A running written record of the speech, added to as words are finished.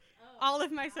all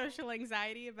of my social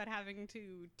anxiety about having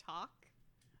to talk.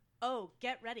 Oh,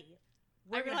 get ready.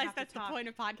 I realize that's the point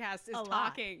of podcast is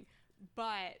talking,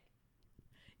 but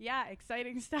yeah,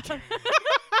 exciting stuff.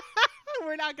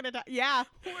 We're not going to talk. Yeah.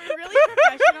 We're really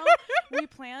professional. We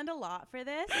planned a lot for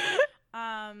this.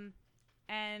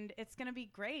 And it's going to be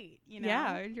great, you know?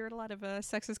 Yeah, you heard a lot of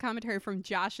sexist commentary from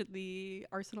Josh at the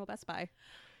Arsenal Best Buy.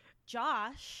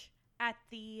 Josh at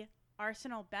the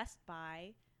Arsenal Best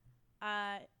Buy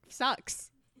sucks.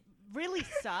 Really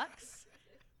sucks.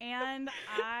 And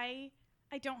I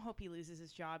don't hope he loses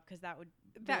his job because that would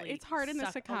really it's hard in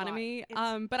this economy.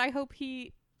 But I hope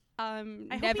he I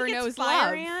never hope he knows gets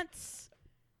fire love. ants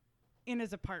in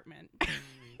his apartment.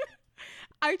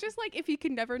 I just like if he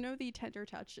can never know the tender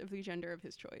touch of the gender of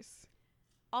his choice.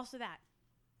 Also that.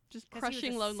 Just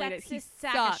crushing loneliness. He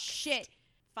sack of shit.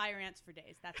 Fire ants for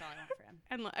days. That's all I want for him.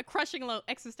 And a crushing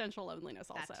existential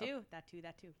loneliness also. That too.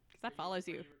 Because that follows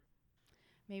you.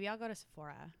 Maybe I'll go to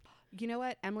Sephora. You know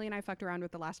what Emily and I fucked around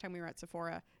with the last time we were at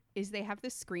Sephora is they have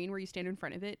this screen where you stand in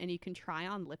front of it and you can try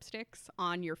on lipsticks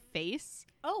on your face.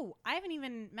 Oh, I haven't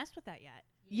even messed with that yet.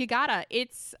 You gotta.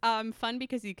 It's fun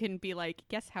because you can be like,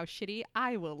 guess how shitty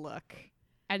I will look.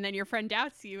 And then your friend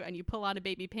doubts you and you pull on a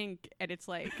baby pink and it's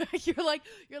like you're like,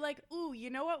 ooh, you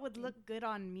know what would look good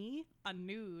on me? A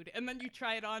nude. And then you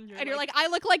try it on you're like, I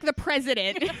look like the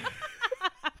president.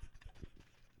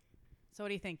 So what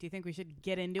do you think? Do you think we should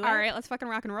get into it? All right, let's fucking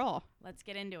rock and roll. Let's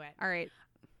get into it. All right.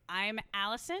 I'm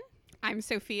Allison. I'm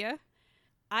Sophia.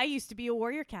 I used to be a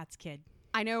Warrior Cats kid.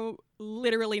 I know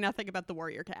literally nothing about the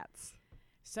Warrior Cats.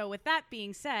 So with that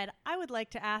being said, I would like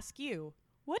to ask you,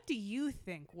 what do you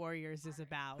think Warriors is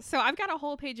about? So I've got a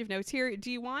whole page of notes here.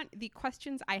 Do you want the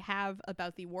questions I have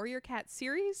about the Warrior Cat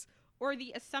series or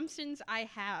the assumptions I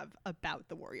have about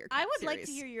the Warrior Cat series? I would series? like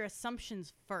to hear your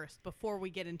assumptions first before we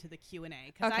get into the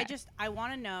Q&A. Because I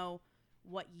want to know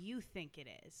what you think it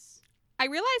is. I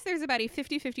realize there's about a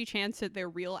 50-50 chance that they're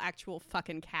real actual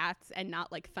fucking cats and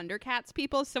not like Thundercats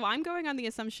people. So I'm going on the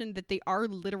assumption that they are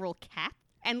literal cats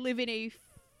and live in a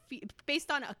based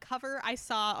on a cover I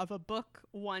saw of a book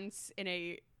once in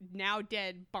a now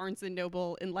dead Barnes &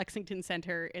 Noble in Lexington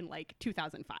Center in like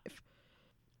 2005.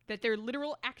 That they're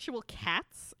literal actual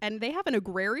cats and they have an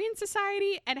agrarian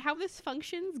society, and how this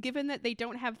functions given that they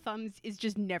don't have thumbs is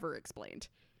just never explained.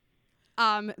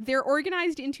 They're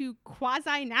organized into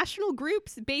quasi-national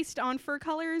groups based on fur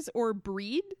colors or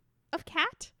breed of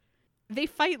cat. They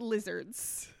fight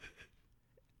lizards.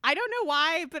 I don't know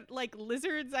why, but like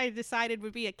lizards I decided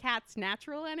would be a cat's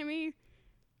natural enemy.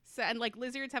 So, and like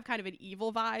lizards have kind of an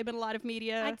evil vibe in a lot of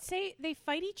media. I'd say they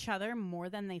fight each other more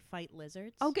than they fight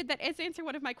lizards. Oh, good. That is answer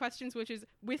one of my questions, which is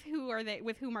with whom are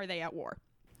they at war?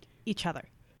 Each other.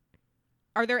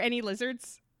 Are there any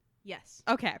lizards? Yes.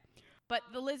 Okay. But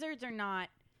the lizards are not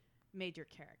major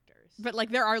characters. But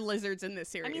like there are lizards in this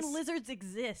series. I mean, lizards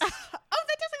exist. Oh,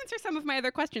 that does answer some of my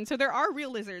other questions. So there are real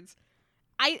lizards.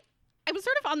 I was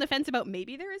sort of on the fence about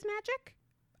maybe there is magic.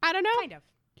 I don't know. Kind of.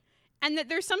 And that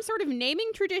there's some sort of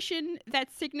naming tradition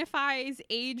that signifies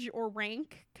age or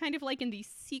rank, kind of like in the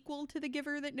sequel to The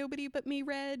Giver that nobody but me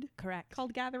read. Correct.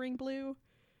 Called Gathering Blue.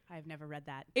 I've never read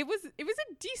that. It was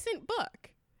a decent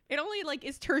book. It only like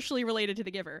is tertially related to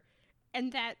The Giver.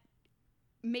 And that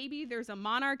maybe there's a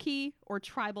monarchy or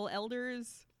tribal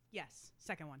elders. Yes,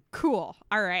 second one. Cool.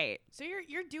 All right. So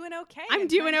you're doing okay. I'm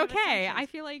doing okay. I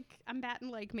feel like I'm batting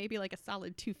like maybe like a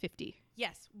solid 250.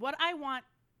 Yes. What I want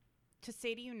to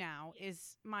say to you now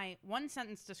is my one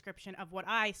sentence description of what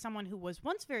someone who was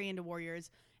once very into Warriors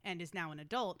and is now an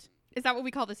adult. Is that what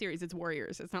we call the series? It's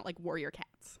Warriors. It's not like Warrior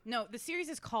Cats. No, the series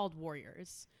is called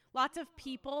Warriors. Lots of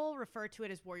people refer to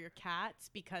it as Warrior Cats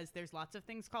because there's lots of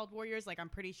things called Warriors. Like, I'm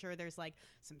pretty sure there's, like,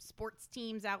 some sports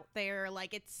teams out there.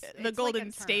 Like, it's the Golden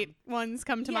like State ones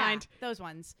come to mind. Those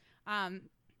ones.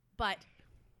 But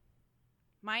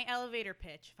my elevator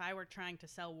pitch, if I were trying to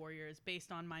sell Warriors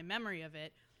based on my memory of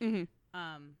it, and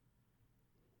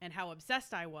how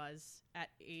obsessed I was at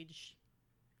age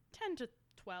 10 to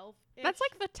 12. That's,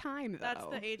 like, the time, though. That's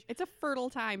the age. It's a fertile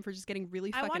time for just getting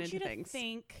really fucking into things. I want you to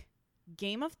think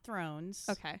Game of Thrones.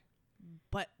 Okay.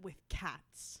 But with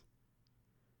cats.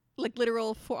 Like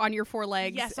literal on your four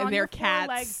legs. Yes, and on they're your cats.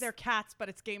 4 legs, they're cats, but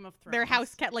it's Game of Thrones. They're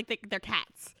house cat, like they're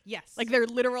cats. Yes. Like they're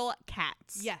literal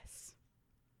cats. Yes.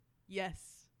 Yes.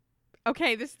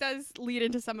 Okay, this does lead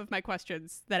into some of my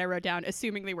questions that I wrote down,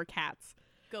 assuming they were cats.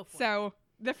 Go for it. So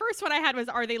the first one I had was,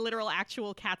 are they literal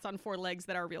actual cats on 4 legs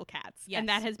that are real cats? Yes. And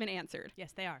that has been answered.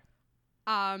 Yes, they are.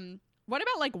 What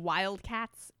about like wild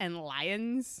cats and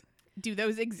lions? Do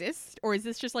those exist, or is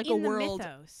this just like in a world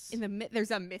mythos? There's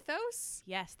a mythos?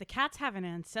 Yes, the cats have an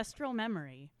ancestral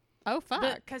memory Oh,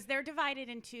 fuck. Because they're divided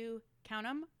into, count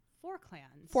 'em, 4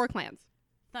 clans. 4 clans.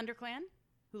 Thunder Clan,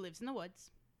 who lives in the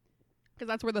woods. Because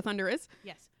that's where the thunder is.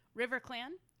 Yes. River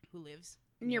Clan, who lives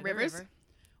Near the rivers. river.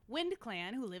 Wind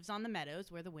Clan, who lives on the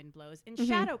meadows where the wind blows. And Mhm.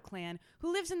 Shadow Clan,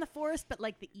 who lives in the forest, but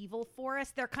like the evil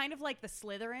forest. They're kind of like the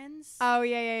Slytherins. Oh,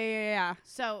 yeah.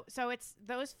 So it's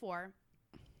those 4.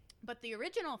 But the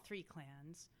original 3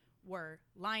 clans were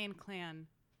Lion Clan,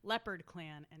 Leopard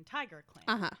Clan, and Tiger Clan.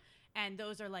 Uh-huh. And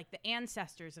those are like the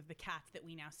ancestors of the cats that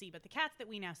we now see. But the cats that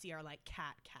we now see are like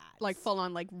cats. Like full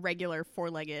on, like regular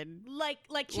 4-legged. Like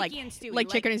Chicky and Stewie. Like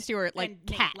Chicken and Stewart, like and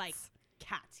cats. Like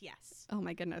cats, yes. Oh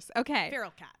my goodness. Okay.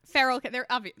 Feral cats. Feral cat. They're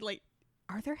like,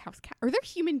 are there house cats? Are there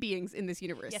human beings in this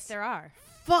universe? Yes, there are.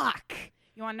 Fuck.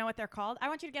 You want to know what they're called? I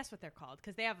want you to guess what they're called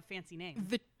because they have a fancy name.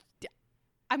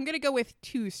 I'm gonna go with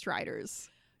 2 striders.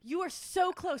 You are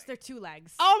so close. They're 2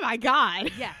 legs. Oh my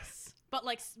god. Yes. But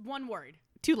like one word.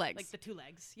 2 legs. Like the 2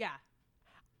 legs. Yeah.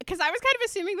 Because I was kind of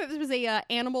assuming that this was a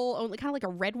animal only, kind of like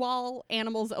a Redwall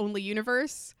animals only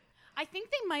universe. I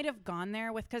think they might have gone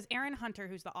there with, because Aaron Hunter,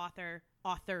 who's the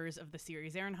authors of the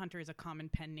series, Aaron Hunter is a common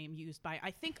pen name used by,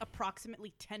 I think,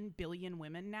 approximately 10 billion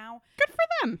women now. Good for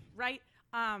them. Right?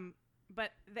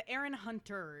 But the Aaron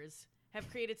Hunters have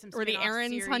created some Or the spin-off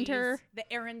Aaron's series. Hunter.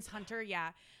 The Aaron's Hunter,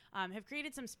 yeah. Have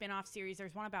created some spin-off series.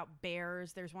 There's one about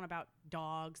bears. There's one about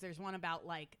dogs. There's one about,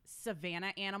 like,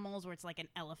 savanna animals where it's like an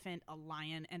elephant, a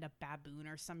lion, and a baboon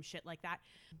or some shit like that.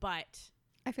 But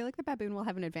I feel like the baboon will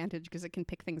have an advantage because it can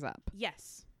pick things up.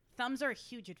 yes, thumbs are a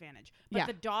huge advantage. But Yeah.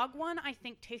 the dog one, I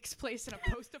think, takes place in a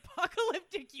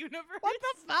post-apocalyptic universe. What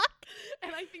the fuck?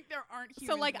 And I think there aren't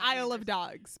humans So like in that Isle of universe.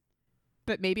 Dogs,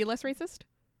 but maybe less racist?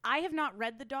 I have not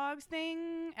read the dogs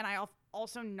thing, and I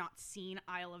also not seen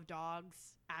Isle of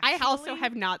Dogs. Actually. I also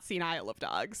have not seen Isle of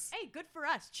Dogs. Hey, good for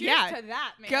us. Cheers Yeah, to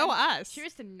that, man. Go us.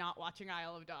 Cheers to not watching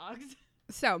Isle of Dogs.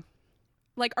 So,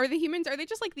 like, are the humans, are they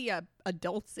just like the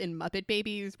adults in Muppet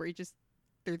Babies where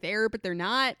they're there, but they're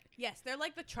not? Yes, they're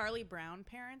like the Charlie Brown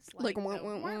parents. Like, the wah,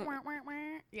 wah, wah. wah, wah,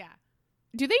 wah. Yeah.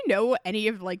 Do they know any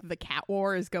of, like, the cat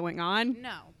war is going on?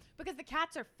 No, because the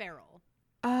cats are feral.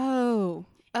 Oh,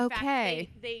 In fact, okay.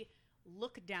 they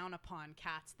look down upon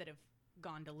cats that have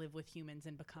gone to live with humans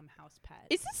and become house pets.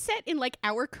 Is this set in, like,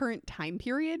 our current time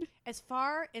period? As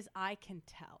far as I can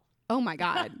tell. Oh my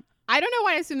god. I don't know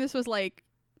why I assume this was, like,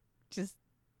 just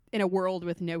in a world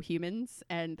with no humans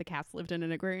and the cats lived in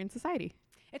an agrarian society.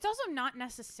 It's also not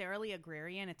necessarily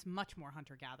agrarian. It's much more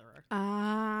hunter-gatherer.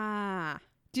 Ah.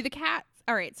 Do the cats...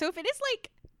 All right, so if it is,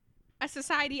 like, a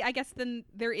society, I guess then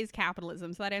there is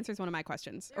capitalism. So that answers one of my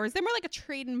questions. Or is there more like a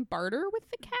trade and barter with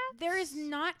the cats? There is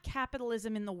not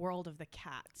capitalism in the world of the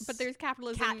cats. But there's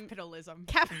capitalism... capitalism.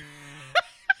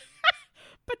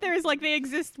 But there's, like, they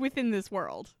exist within this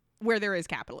world where there is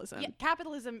capitalism. Yeah,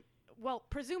 capitalism, well,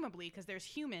 presumably, because there's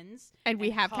humans. And we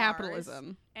have cars,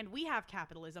 capitalism. And we have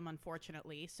capitalism,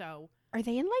 unfortunately, so... Are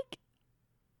they in, like,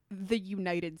 the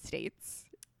United States?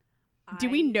 Do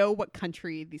we know what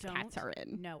country these cats are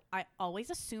in? No, I always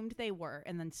assumed they were,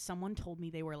 and then someone told me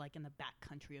they were, like, in the back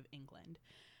country of England.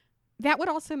 That would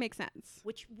also make sense.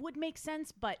 Which would make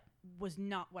sense, but was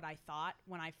not what I thought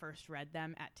when I first read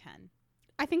them at 10.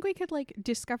 I think we could, like,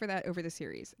 discover that over the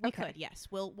series. We could, yes.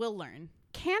 We'll learn.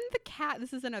 Can the cat...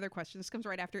 This is another question. This comes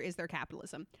right after, is there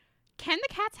capitalism? Can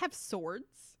the cats have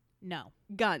swords? No.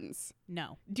 Guns?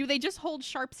 No. Do they just hold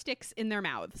sharp sticks in their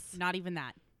mouths? Not even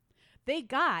that. They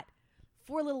got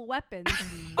 4 little weapons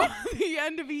on the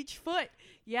end of each foot.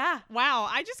 Yeah. Wow,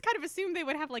 I just kind of assumed they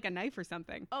would have, like, a knife or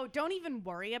something. Oh, don't even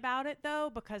worry about it,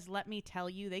 though, because let me tell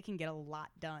you, they can get a lot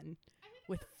done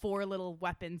with 4 little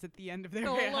weapons at the end of their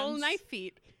hands. Little knife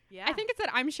feet. Yeah. I think it's that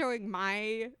I'm showing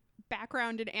my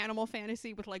background in animal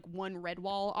fantasy with, like, one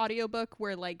Redwall audiobook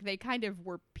where, like, they kind of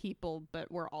were people,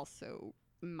 but were also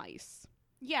mice.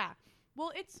 Yeah.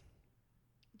 Well, it's...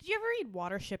 Did you ever read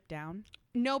Watership Down?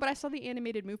 No, but I saw the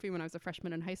animated movie when I was a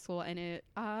freshman in high school, and it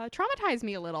traumatized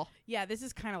me a little. Yeah, this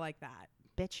is kind of like that.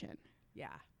 Bitchin'.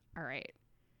 Yeah. All right.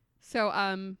 So,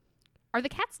 are the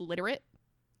cats literate?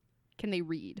 Can they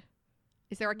read?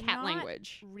 Is there a cat Not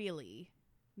language? Really.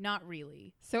 Not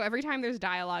really. So every time there's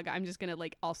dialogue, I'm just gonna,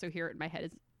 like, also hear it in my head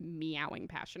as meowing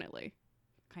passionately.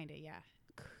 Kind of, yeah.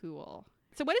 Cool.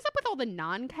 So what is up with all the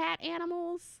non-cat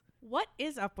animals? What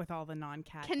is up with all the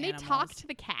non-cat Can they animals? talk to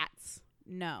the cats?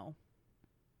 No.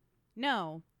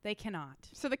 No, they cannot.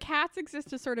 So the cats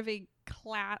exist as sort of a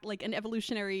class, like an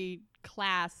evolutionary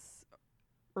class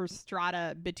or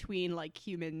strata between, like,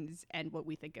 humans and what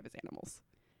we think of as animals.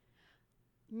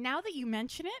 Now that you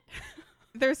mention it,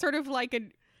 They're sort of like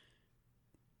an...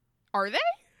 Are they?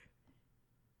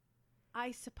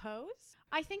 I suppose.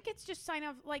 I think it's just sign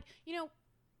of, like, you know,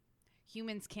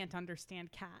 humans can't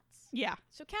understand cats. Yeah.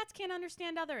 So cats can't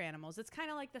understand other animals. It's kind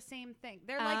of like the same thing.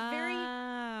 They're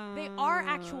like they are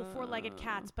actual four-legged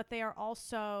cats, but they are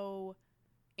also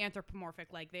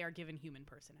anthropomorphic, like they are given human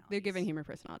personalities. They're given human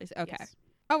personalities. Okay. Yes.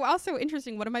 Oh, also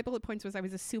interesting. One of my bullet points was I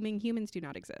was assuming humans do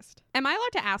not exist. Am I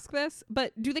allowed to ask this?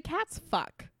 But do the cats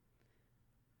fuck?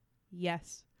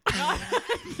 Yes. Not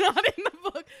in the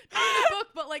book. Not in the book,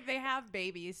 but like they have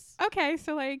babies. Okay,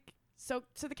 so like, So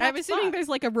the cats I'm assuming fuck. there's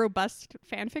like a robust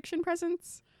fan fiction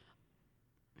presence.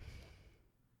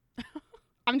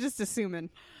 I'm just assuming.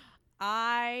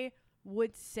 I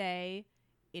would say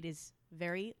it is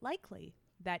very likely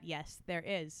that yes, there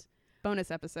is.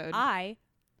 Bonus episode. I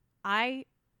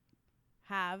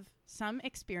have some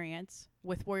experience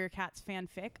with Warrior Cats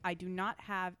fanfic. I do not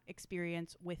have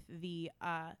experience with the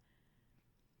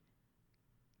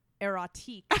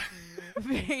erotique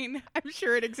vein I'm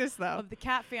sure it exists though. of the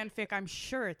cat fanfic. I'm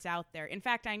sure it's out there. In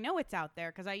fact, I know it's out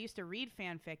there because I used to read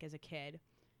fanfic as a kid.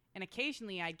 And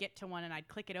occasionally I'd get to one and I'd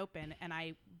click it open and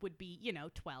I would be,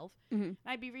 12. Mm-hmm. And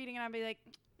I'd be reading and I'd be like,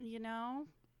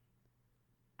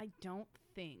 I don't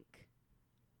think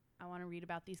I want to read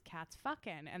about these cats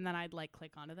fucking. And then I'd like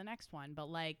click onto the next one. But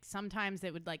like sometimes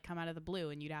it would like come out of the blue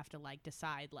and you'd have to like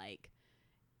decide like,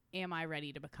 am I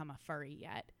ready to become a furry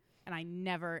yet? And I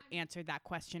never answered that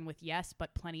question with yes,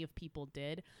 but plenty of people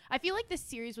did. I feel like this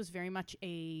series was very much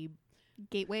a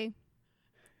Gateway.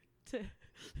 it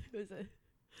was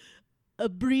a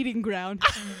breeding ground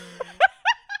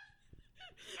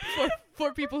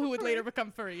for people who would later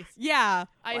become furries. Yeah.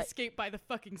 I escaped by the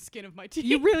fucking skin of my teeth.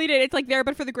 You really did. It's like there,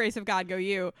 but for the grace of God, go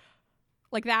you.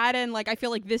 Like that, and like I feel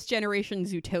like this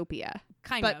generation's Zootopia.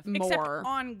 kind but of. Except more.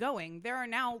 ongoing. There are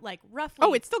now like roughly.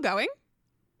 Oh, it's still going?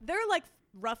 there are like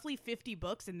roughly 50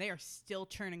 books, and they are still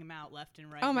churning them out left and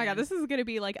right. Oh my man. God, this is going to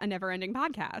be like a never-ending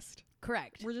podcast.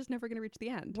 Correct. We're just never going to reach the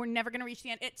end. We're never going to reach the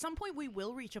end. At some point, we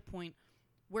will reach a point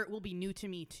where it will be new to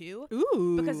me too.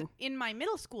 Ooh. Because in my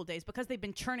middle school days, because they've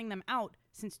been churning them out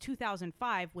since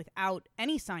 2005 without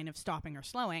any sign of stopping or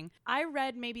slowing, I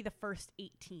read maybe the first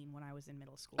 18 when I was in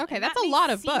middle school. Okay, And that's that a may lot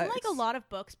of seem like books. a lot of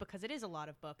books because it is a lot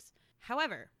of books.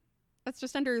 However, That's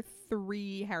just under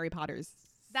 3 Harry Potters.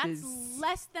 that's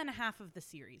less than half of the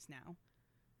series now.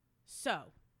 So,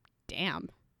 Damn.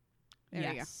 There you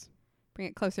go. yes. Bring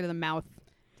it closer to the mouth.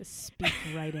 Just speak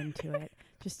right into it.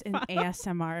 Just an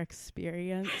ASMR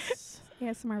experience.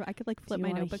 ASMR. I could like flip Do my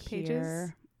you wanna notebook pages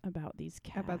hear about these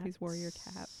cats. about these warrior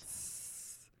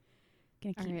cats.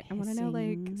 Gonna All keep right. I want to know,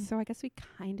 like, hissing. so I guess we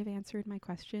kind of answered my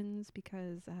questions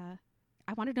because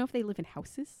I want to know if they live in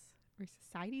houses or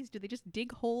societies. Do they just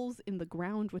dig holes in the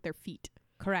ground with their feet?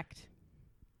 Correct.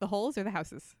 The holes or the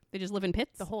houses? They just live in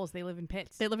pits? The holes, they live in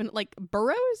pits. They live in like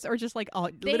burrows or just like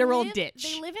a They literal live- ditch?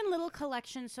 They live in little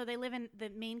collections, so they live in the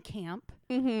main camp,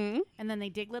 Mm-hmm. and then they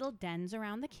dig little dens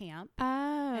around the camp.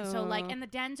 Oh. And so like, and the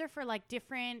dens are for like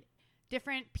different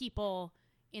people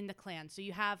in the clan. So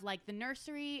you have like the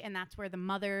nursery, and that's where the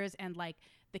mothers and like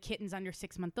the kittens under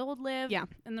 6 months old live. Yeah.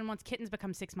 And then once kittens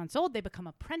become 6 months old, they become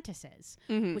apprentices,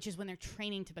 Mhm. which is when they're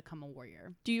training to become a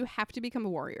warrior. Do you have to become a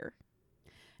warrior?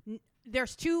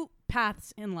 There's 2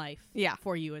 paths in life Yeah.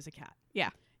 for you as a cat. Yeah.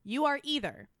 You are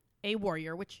either a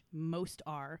warrior, which most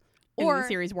are, In or the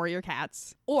series Warrior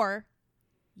Cats. or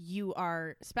you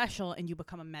are special and you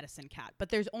become a medicine cat. But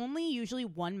there's only usually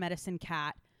one medicine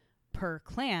cat per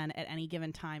clan at any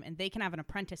given time, and they can have an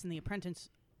apprentice, and the apprentice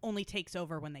only takes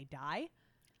over when they die.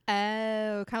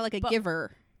 Oh, kind of like a But-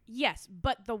 giver. Yes,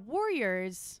 but the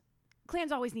warriors,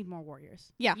 clans always need more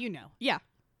warriors. Yeah. You know. Yeah.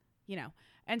 You know.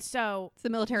 And so, It's a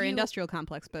military-industrial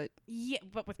complex, but yeah,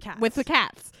 but with cats. with the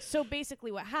cats. So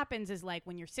basically what happens is like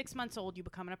when you're 6 months old, you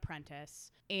become an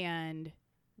apprentice. And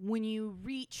when you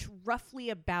reach roughly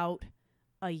about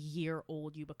a year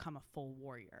old, you become a full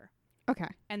warrior. Okay.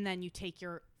 And then you take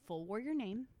your full warrior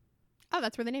name. Oh,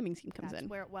 that's where the naming scheme comes That's in.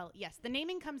 where, well, yes, the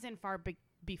naming comes in far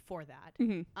before that.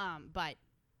 Mm-hmm. But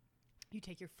you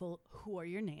take your full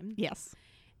warrior name Yes.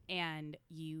 and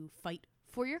you fight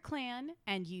for your clan,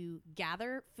 and you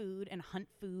gather food and hunt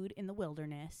food in the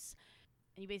wilderness.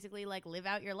 And you basically like live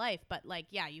out your life. But like,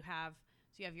 yeah, you have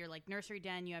your like nursery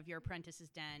den, you have your apprentice's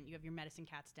den, you have your medicine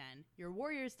cat's den, your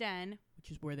warrior's den, which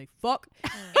is where they fuck,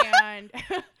 and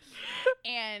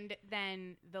and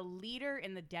then the leader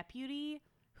and the deputy,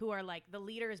 who are like, the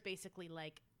leader is basically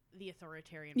like the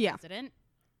authoritarian Yeah. president,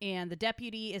 and the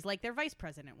deputy is like their vice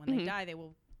president. When they Mhm. die, they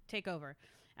will take over.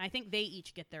 And I think they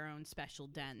each get their own special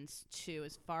dens too,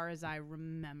 as far as I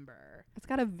remember. It's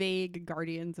got a vague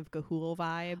Guardians of Ga'Hoole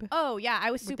vibe. Oh yeah,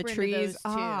 I was With super the into trees.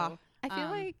 those too. I feel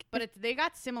like but they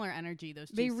got similar energy. Those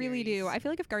two they really do. series. I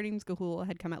feel like if Guardians of Ga'Hoole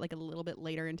had come out like a little bit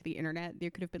later into the internet, there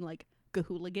could have been like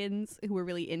Gahooligans who were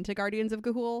really into Guardians of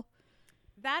Gahul.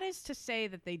 That is to say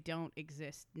that they don't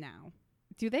exist now.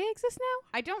 Do they exist now?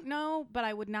 I don't know, but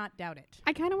I would not doubt it.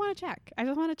 I kind of want to check. I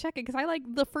just want to check it because I like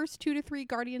the first 2 to 3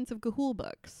 Guardians of Gahul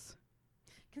books.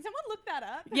 Can someone look that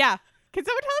up? Yeah. Can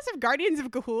someone tell us if Guardians of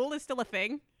Gahul is still a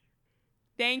thing?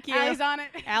 Thank you. Allie's on it.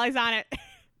 Allie's on it.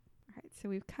 All right, so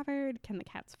we've covered, can the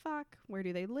cats fuck? Where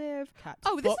do they live? Cats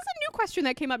Oh, this is a new question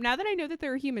that came up now that I know that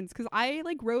there are humans, because I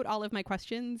like wrote all of my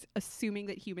questions assuming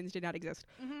that humans did not exist.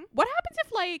 Mm-hmm. What happens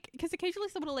if like, because occasionally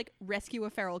someone will like rescue a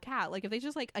feral cat, like if they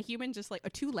just like a human just like a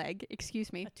two-leg,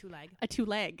 excuse me, A two-leg. a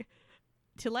two-leg.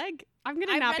 Two-leg? I'm going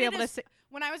to I not read be it able to as- say.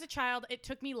 When I was a child, it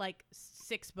took me like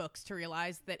 6 books to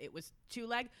realize that it was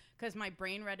two-leg because my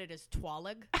brain read it as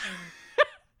twaleg.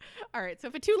 All right, so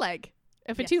if a two-leg,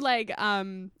 Yes.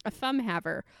 a thumb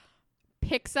haver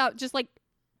picks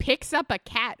up a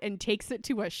cat and takes it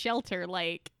to a shelter,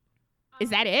 like, is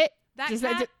that it? That Does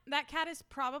cat, that that cat is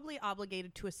probably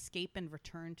obligated to escape and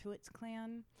return to its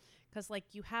clan because, like,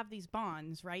 you have these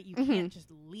bonds, right? You Mhm. can't just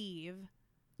leave.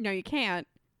 No, you can't.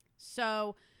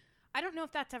 So I don't know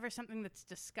if that's ever something that's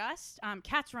discussed.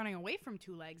 Cats running away from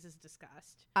two legs is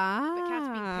discussed. Ah. But cats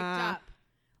being picked up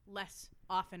less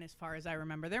often, as far as I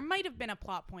remember. There might have been a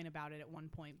plot point about it at one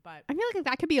point, but I feel like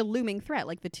that could be a looming threat.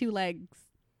 Like the two legs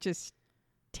just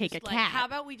take just a like, cat. how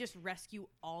about we just rescue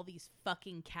all these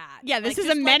fucking cats? Yeah, this Like, is a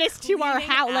just, like, menace to our cleaning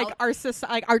house. Like out- our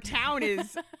like our town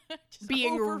is Just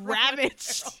being overrun with ravaged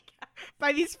feral cats.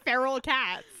 by these feral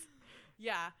cats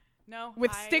Yeah. No.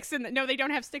 with sticks in. No, they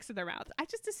don't have sticks in their mouths. I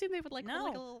just assume they would like No.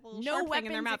 like a little No sharp thing weapons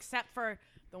in their mouth. except for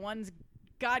the ones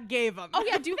God gave them. Oh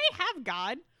yeah, do they have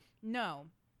God? No.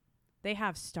 They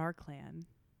have StarClan.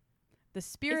 The Is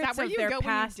spirits that where of you their go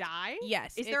past. when you die?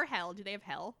 Yes. Is there hell? Do they have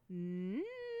hell?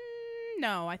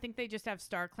 No, I think they just have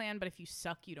StarClan, but if you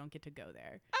suck, you don't get to go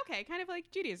there. Okay, kind of like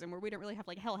Judaism, where we don't really have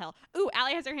like hell. Ooh,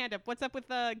 Allie has her hand up. What's up with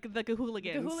the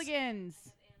Gahooligans? The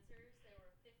hooligans.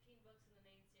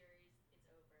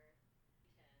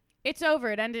 It's over.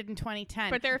 It ended in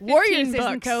 2010. But there are 15 Warriors books.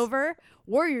 isn't over.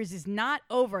 Warriors is not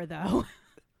over, though.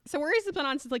 So Warriors has been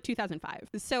on since like 2005.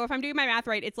 So if I'm doing my math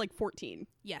right, it's like 14.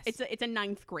 Yes. It's a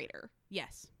ninth grader.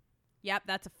 Yes. Yep,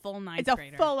 that's a full ninth It's a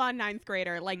grader. full-on ninth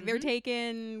grader. Like they're Mhm.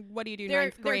 taking, what do you do They're-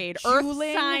 ninth they're grade? Earth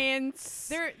juuling. science.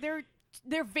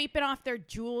 They're vaping off their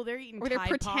jewel. They're eating or they're Tide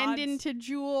pretending Pods. to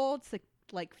jewel to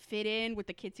like fit in with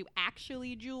the kids who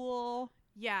actually jewel.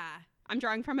 Yeah. I'm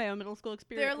drawing from my own middle school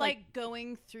experience. They're like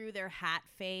going through their hat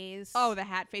phase. oh, the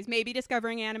hat phase. Maybe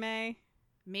discovering anime.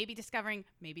 maybe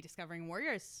discovering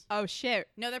Warriors. Oh shit.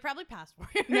 No, they're probably past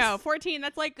Warriors. No, 14.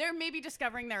 That's like They're maybe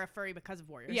discovering they're a furry because of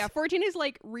Warriors. yeah. 14 is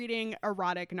like reading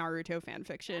erotic Naruto fan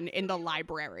fiction in the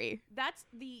library. That's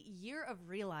the year of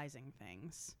realizing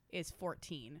things is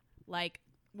 14. Like,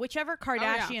 whichever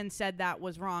Kardashian said that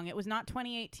was wrong. It was not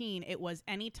 2018. It was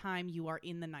anytime you are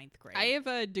in the ninth grade. I have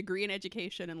a degree in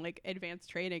education and like advanced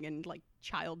training in like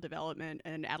child development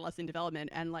and adolescent development,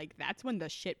 and like that's when the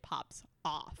shit pops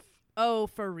off. oh,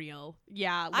 for real.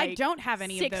 Yeah, I like, don't have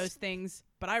any of 6 those things,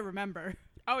 but I remember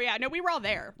Oh yeah, no, we were all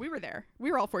there. We were there.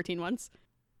 We were all 14 once.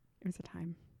 It was a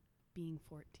time. being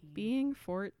 14. Being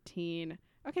 14.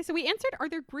 Okay, so we answered, are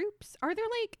there groups? Are there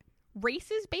like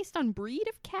races based on breed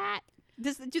of cat?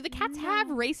 Do the cats have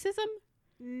No. racism?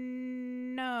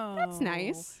 No. That's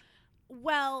nice.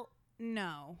 Well,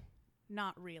 no.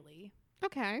 Not really.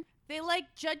 Okay. They like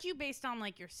judge you based on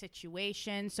like your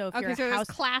situation. So if Okay, you're so a there's house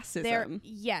classism.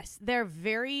 they're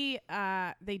very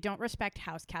they don't respect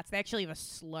house cats. They actually have a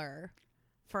slur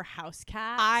for house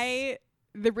cats.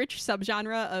 The rich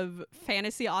subgenre of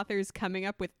fantasy authors coming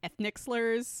up with ethnic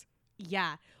slurs.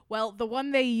 Yeah. Well, the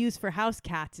one they use for house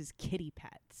cats is kitty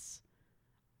pets.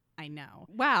 I know.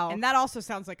 Wow. And that also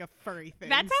sounds like a furry thing.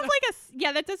 that sounds like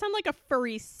yeah, that does sound like a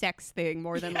furry sex thing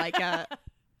more than like a,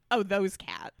 oh, those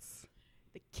cats.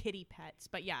 the kitty pets.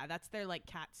 But yeah, that's their like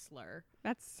cat slur.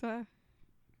 That's sad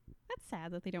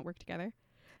that they don't work together.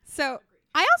 So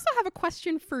I also have a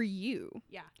question for you.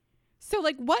 Yeah. So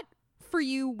like what for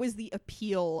you was the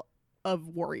appeal of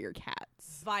warrior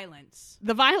cats? Violence.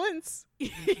 The violence? I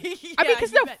I mean,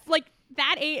 because no, like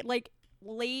that age, like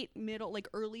late middle, like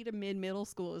early to mid middle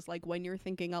school is like when you're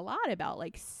thinking a lot about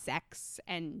like sex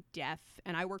and death.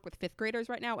 And I work with 5th graders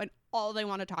right now, and all they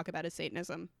want to talk about is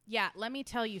Satanism. Yeah, let me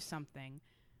tell you something.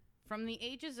 From the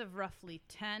ages of roughly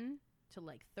 10 to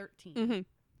like 13, Mm-hmm.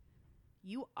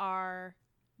 you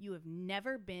have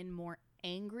never been more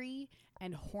angry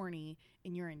and horny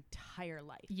in your entire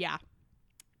life. Yeah.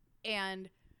 And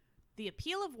the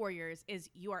appeal of Warriors is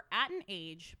you are at an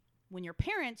age when your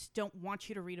parents don't want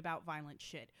you to read about violent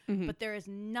shit. Mhm. But there is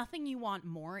nothing you want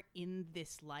more in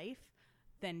this life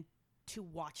than to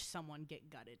watch someone get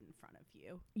gutted in front of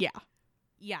you. Yeah.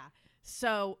 Yeah.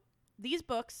 So these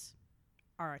books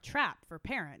are a trap for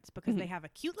parents because they have a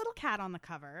cute little cat on the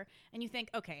cover, and you think,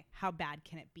 okay, how bad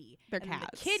can it be? They're and then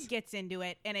cats. the kid gets into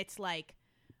it, and it's like,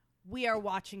 we are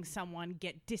watching someone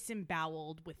get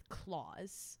disemboweled with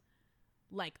claws,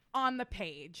 like on the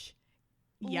page.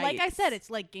 Like I Yikes. said, it's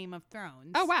like Game of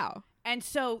Thrones. Oh, wow. And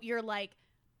so you're like,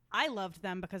 I loved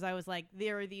them because I was like,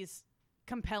 there are these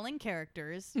compelling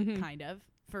characters, kind of.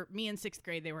 For me in 6th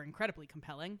grade, they were incredibly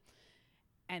compelling.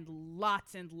 And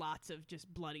lots of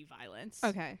just bloody violence.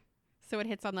 Okay. So it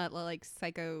hits on that like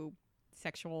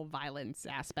psychosexual violence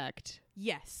aspect.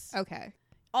 Yes. Okay.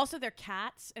 Also, they're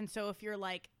cats. And so if you're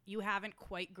like, you haven't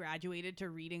quite graduated to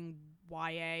reading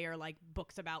YA or like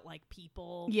books about like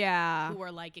people Yeah. who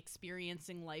are like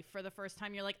experiencing life for the first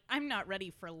time, you're like, I'm not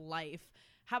ready for life.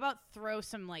 How about throw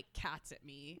some like cats at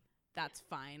me? That's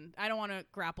fine. I don't want to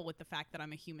grapple with the fact that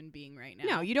I'm a human being right now.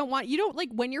 No, you don't like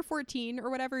when you're 14 or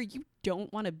whatever, you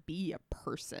don't want to be a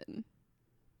person.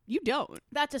 You don't.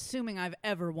 That's assuming I've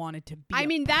ever wanted to be I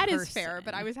mean, that is person. fair,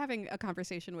 but I was having a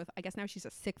conversation with, I guess now she's a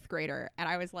 6th grader, and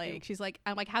I was like,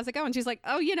 I'm like, how's it going? She's like,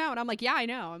 oh, you know, and I'm like, yeah, I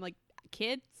know. I'm like,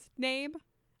 kid's name?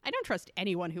 I don't trust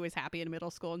anyone who is happy in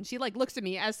middle school. And she like looks at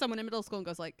me as someone in middle school and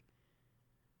goes like,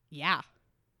 yeah,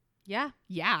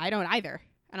 I don't either.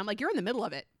 And I'm like, you're in the middle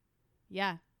of it.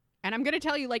 Yeah. And I'm going to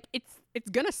tell you, like, it's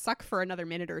going to suck for another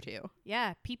minute or two.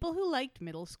 Yeah. People who liked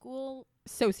middle school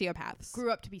Sociopaths.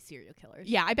 grew up to be serial killers.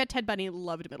 Yeah, I bet Ted Bundy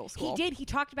loved middle school. He did. He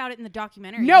talked about it in the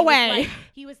documentary. No He was way. like-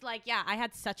 he was like, yeah, I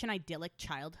had such an idyllic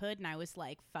childhood. And I was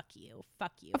like, fuck you.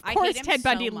 Of I course, hate him Ted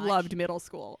Bundy so much. loved middle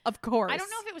school. Of course. I don't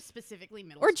know if it was specifically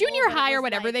middle or school. junior but it high or was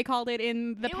whatever like- they called it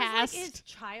in the it past. was like his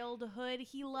childhood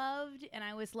he loved. And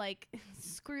I was like,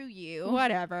 screw you.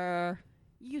 Whatever.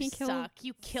 You He killed suck.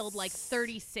 You killed like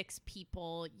 36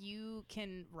 people. You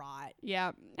can rot. Yeah.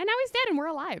 And now he's dead and we're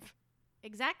alive.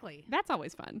 Exactly. That's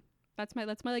always fun. That's my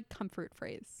like comfort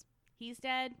phrase. He's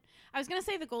dead. I was going to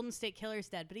say the Golden State Killer's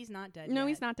dead, but he's not dead No, yet.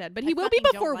 he's not dead. But I he will be fucking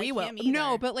don't before like we will. him either.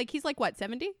 No, but like he's like what,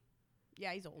 70?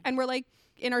 Yeah, he's old. And we're like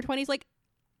in our 20s. Like,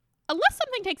 unless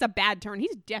something takes a bad turn,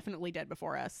 he's definitely dead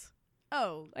before us.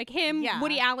 Oh, Like him, Yeah.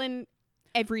 Woody Allen,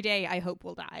 every day I hope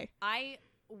will die. I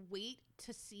wait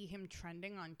to see him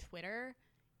trending on Twitter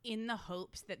in the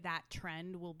hopes that that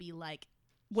trend will be like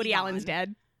Woody he's Allen's on.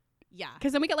 dead. Yeah.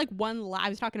 Because then we get like I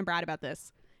was talking to Brad about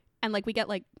this. And like we get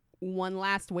like one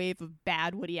last wave of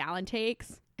bad Woody Allen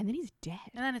takes. And then he's dead.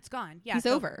 And then it's gone. Yeah. He's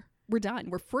so- over. We're done.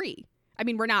 We're free. I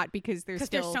mean, we're not because there's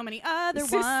still there's so many other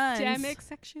systemic ones.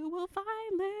 sexual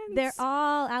violence. They're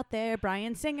all out there.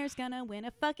 Brian Singer's gonna win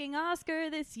a fucking Oscar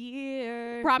this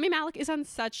year. Rami Malek is on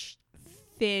such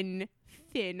thin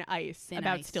ice Thin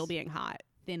about ice. still being hot.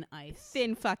 Thin ice.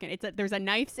 Thin fucking. There's a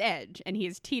knife's edge, and he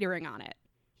is teetering on it.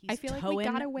 He's I feel like we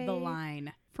got towing away the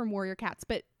line. from Warrior Cats,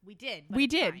 but We did.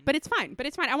 but it's fine.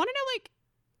 I want to know, like,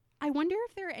 I wonder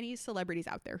if there are any celebrities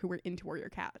out there who were into Warrior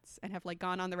Cats and have like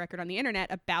gone on the record on the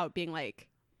internet about being like,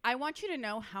 I want you to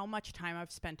know how much time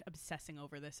I've spent obsessing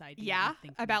over this idea. yeah, and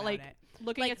thinking about like it.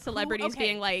 looking Like, at celebrities okay.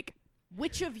 being like,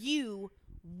 Which of you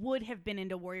would have been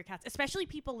into Warrior Cats, especially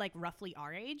people like roughly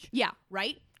our age, yeah,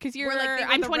 right? because you're, Where, like, they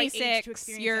were I'm the right age to 26,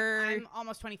 experience it. you're I'm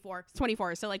almost 24.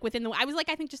 24, so like within I was like,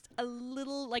 I think just a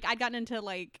little, like I'd gotten into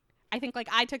like, I think like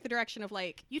I took the direction of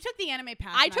like, You took the anime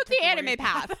path. I and took the anime Warrior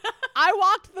path. I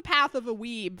walked the path of a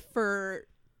weeb for,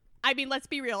 I mean, let's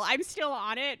be real, I'm still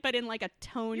on it, but in like a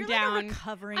toned You're down. like a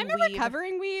recovering I'm a weeb.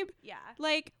 recovering weeb. Yeah.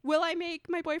 Like, will I make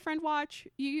my boyfriend watch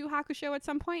Yu Yu Hakusho at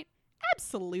some point?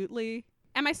 Absolutely.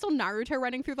 Am I still Naruto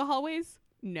running through the hallways?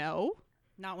 No.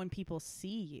 Not when people see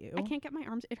you. I can't get my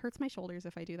arms. It hurts my shoulders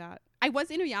if I do that. I was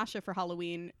Inuyasha for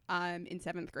Halloween in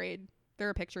 7th grade. There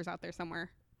are pictures out there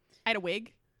somewhere. I had a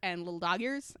wig and little dog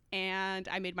ears, and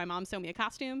I made my mom sew me a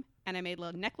costume, and I made a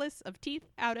little necklace of teeth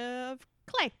out of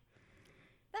clay.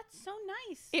 That's so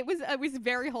nice. It was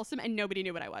very wholesome, and nobody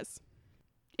knew what I was.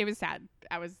 It was sad.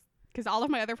 Because all of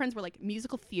my other friends were like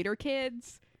musical theater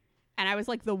kids, and I was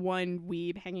like the one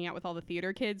weeb hanging out with all the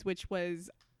theater kids, which was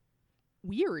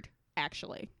weird,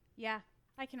 actually. Yeah,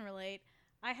 I can relate.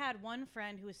 I had one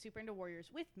friend who was super into Warriors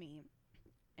with me,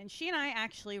 and she and I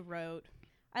actually wrote.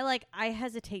 I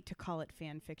hesitate to call it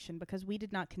fan fiction because we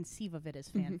did not conceive of it as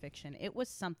fan fiction. It was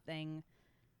something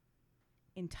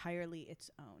entirely its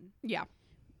own. Yeah.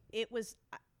 It was,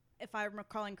 if I'm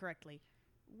recalling correctly,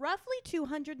 roughly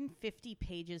 250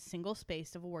 pages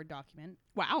single-spaced of a Word document.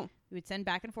 Wow. We would send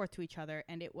back and forth to each other,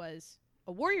 and it was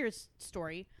a Warriors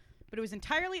story, but it was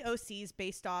entirely OCs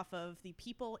based off of the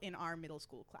people in our middle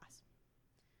school class.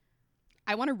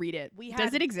 I want to read it.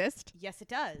 Does it exist? Yes, it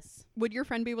does. Would your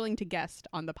friend be willing to guest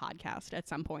on the podcast at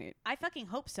some point? I fucking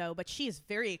hope so, but she is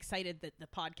very excited that the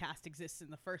podcast exists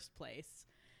in the first place.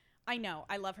 I know.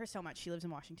 I love her so much. She lives in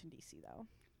Washington, D.C., though.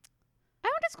 I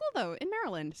went to school, though, in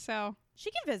Maryland, so... She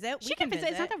can visit. She can visit.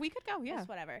 It's not that we could go, yeah. Just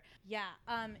whatever. Yeah.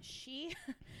 She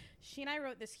and I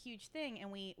wrote this huge thing,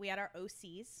 and we had our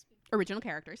OCs. Original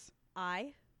characters.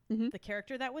 The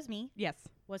character that was me, Yes.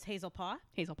 was Hazelpaw.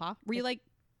 Hazelpaw. Were you, like...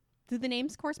 Do the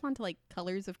names correspond to, like,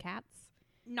 colors of cats?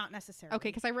 Not necessarily. Okay,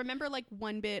 because I remember, like,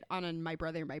 one bit on My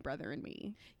Brother and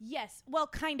Me. Yes. Well,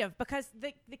 kind of, because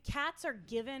the cats are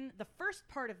given the first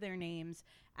part of their names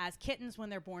as kittens when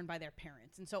they're born by their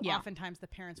parents. And so oftentimes the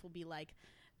parents will be like,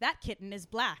 that kitten is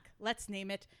black. Let's name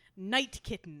it Night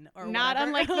Kitten. Or not whatever.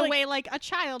 unlike the way, like, a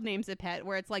child names a pet,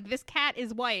 where it's like, this cat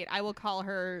is white. I will call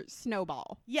her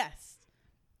Snowball. Yes.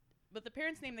 But the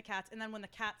parents name the cats, and then when the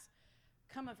cats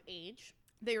come of age,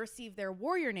 they receive their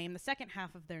warrior name, the second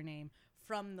half of their name,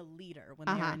 from the leader when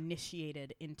they are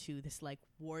initiated into this, like,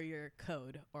 warrior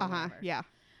code or whatever. Yeah.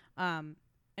 And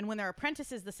when they're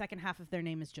apprentices, the second half of their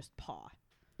name is just Paw.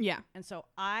 Yeah. And so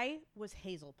I was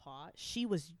Hazelpaw. She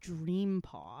was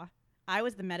Dreampaw. I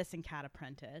was the medicine cat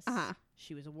apprentice.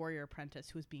 She was a warrior apprentice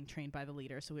who was being trained by the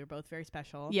leader. So we were both very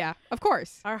special. Yeah, of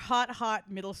course. Our hot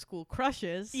middle school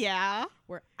crushes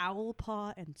were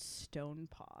Owlpaw and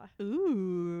Stonepaw.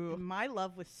 Ooh. My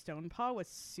love with Stonepaw was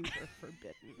super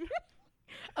forbidden.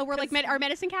 Oh, we're like, are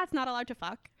medicine cats not allowed to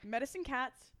fuck? Medicine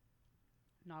cats,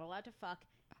 not allowed to fuck.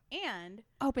 And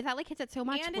oh, but that like hits it so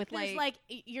much and with like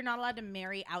you're not allowed to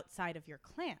marry outside of your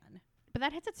clan. But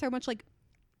that hits it so much like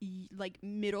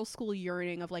middle school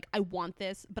yearning of like, I want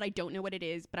this, but I don't know what it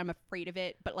is, but I'm afraid of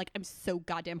it. But like, I'm so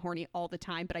goddamn horny all the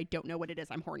time, but I don't know what it is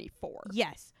I'm horny for.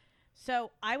 Yes.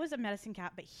 So I was a medicine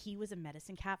cat, but he was a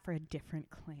medicine cat for a different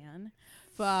clan.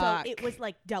 Fuck. So it was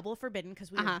like double forbidden because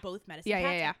we were both medicine cats.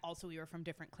 And also, we were from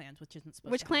different clans, which isn't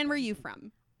supposed Which to clan happen. were you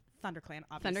from? ThunderClan,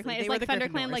 obviously. ThunderClan is like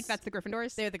ThunderClan, like that's the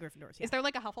Gryffindors? They're the Gryffindors, yeah. Is there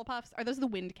like a Hufflepuffs? Are those the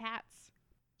Wind Cats?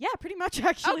 Yeah, pretty much,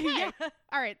 actually. Okay. Yeah.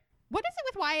 All right. What is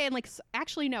it with YA and like,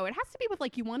 actually, no, it has to be with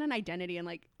like, you want an identity and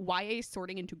like YA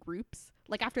sorting into groups.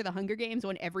 Like after the Hunger Games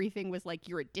when everything was like,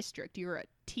 you're a district, you're a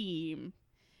team.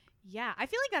 Yeah, I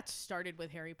feel like that started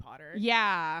with Harry Potter.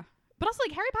 Yeah. But also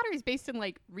like Harry Potter is based in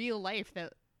like real life,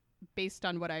 that based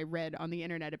on what I read on the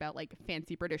internet about like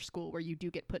fancy British school where you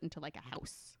do get put into like a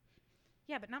house.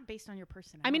 Yeah, but not based on your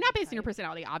personality. I mean, not based on your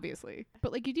personality, obviously.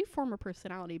 But like you do form a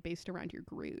personality based around your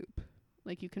group.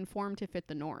 Like you conform to fit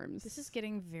the norms. This is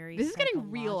getting very This is getting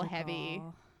real heavy.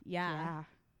 Yeah.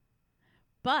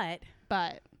 But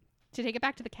to take it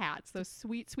back to the cats, those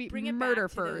sweet Bring it murder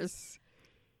back to those furs.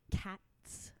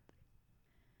 cats.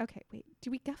 Okay, wait.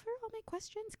 Do we cover all my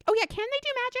questions? Oh yeah, can they do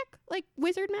magic? Like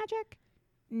wizard magic?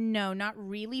 No, not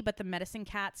really, but the medicine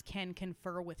cats can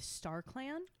confer with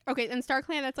StarClan. Okay, and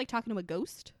StarClan, that's like talking to a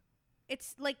ghost?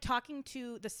 It's like talking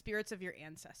to the spirits of your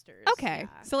ancestors. Okay.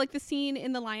 Yeah. So like the scene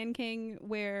in The Lion King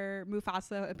where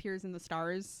Mufasa appears in the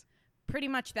stars. Pretty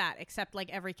much that, except like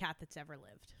every cat that's ever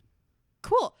lived.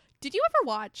 Cool. Did you ever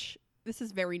watch, this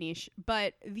is very niche,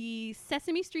 but the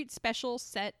Sesame Street special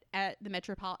set at the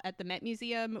Met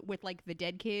Museum with like the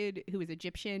dead kid who was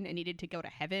Egyptian and needed to go to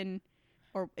heaven,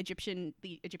 or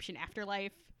the Egyptian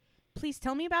afterlife? Please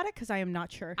tell me about it, because I am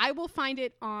not sure. I will find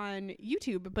it on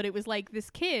YouTube, but it was like this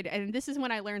kid, and this is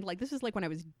when I learned, like, this was like when I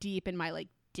was deep in my like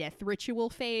death ritual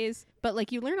phase, but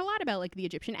like you learn a lot about like the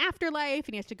Egyptian afterlife,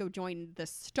 and he has to go join the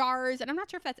stars, and I'm not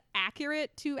sure if that's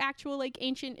accurate to actual like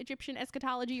ancient Egyptian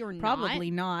eschatology or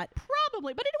Probably not.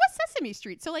 Probably, but it was Sesame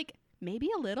Street, so like maybe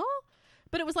a little,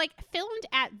 but it was like filmed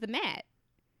at the Met,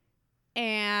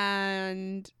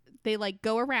 and they like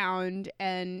go around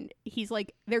and he's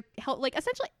like, they're like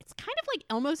essentially it's kind of like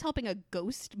almost helping a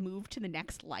ghost move to the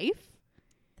next life.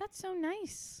 That's so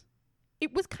nice.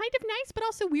 It was kind of nice, but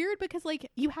also weird because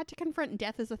like you had to confront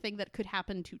death as a thing that could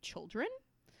happen to children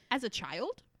as a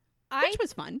child, which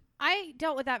was fun. I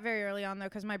dealt with that very early on though,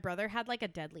 because my brother had like a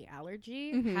deadly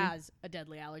allergy, has a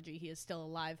deadly allergy. He is still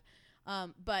alive.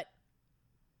 But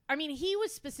I mean, he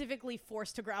was specifically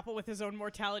forced to grapple with his own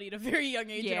mortality at a very young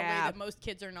age in a way that most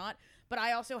kids are not. But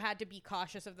I also had to be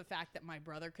cautious of the fact that my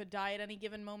brother could die at any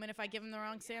given moment if I give him the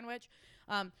wrong sandwich.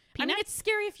 I mean, it's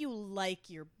scary if you like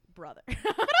your brother. But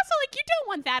also, like, you don't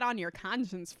want that on your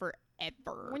conscience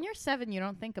forever. When you're 7, you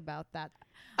don't think about that.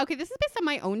 Okay, this is based on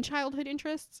my own childhood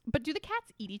interests, but do the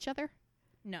cats eat each other?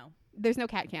 No. There's no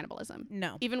cat cannibalism.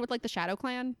 No. Even with like the Shadow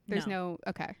Clan, there's no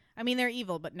okay. I mean, they're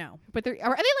evil, but no. But are they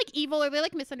like evil? Are they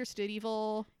like misunderstood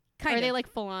evil? Kind of. Are they like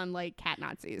full on like cat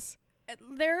Nazis?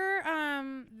 They're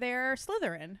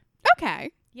Slytherin.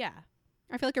 Okay. Yeah.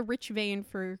 I feel like a rich vein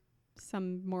for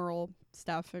some moral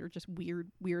stuff or just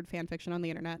weird fan fiction on the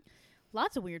internet.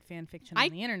 Lots of weird fan fiction on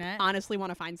the internet. Honestly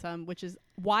want to find some, which is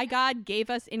why God gave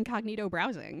us incognito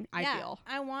browsing, I feel.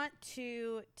 I want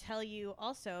to tell you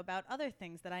also about other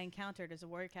things that I encountered as a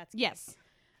Warrior Cats kid. Yes.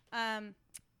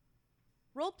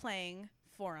 Role-playing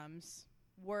forums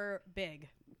were big.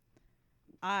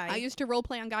 I used to role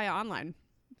play on Gaia Online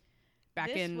back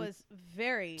in This was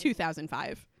very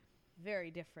 2005.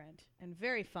 very different and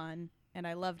very fun, and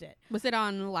I loved it. Was it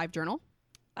on LiveJournal?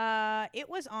 It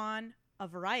was on a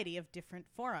variety of different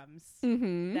forums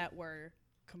Mm-hmm. that were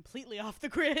completely off the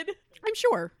grid I'm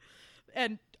sure.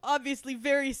 and obviously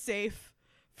very safe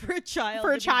for a child.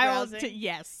 For a to be child browsing. to,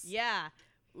 yes. Yeah.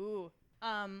 Ooh.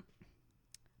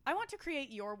 I want to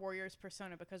create your Warriors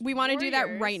persona because We want to do that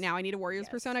Warriors- right now. I need a Warriors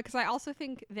Yes. persona because I also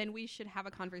think then we should have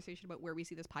a conversation about where we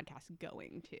see this podcast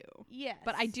going to. Yes.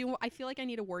 But I feel like I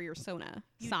need a Warrior Sona.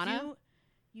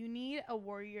 You need a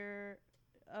Warrior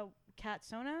cat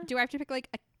Sona? Do I have to pick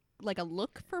like a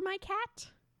look for my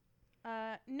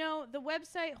cat? No, the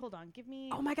website. Hold on. Give me.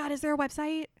 Oh my God, is there a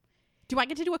website? Do I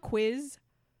get to do a quiz?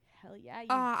 Hell yeah.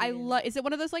 I love. Is it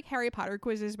one of those like Harry Potter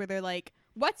quizzes where they're like,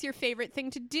 "What's your favorite thing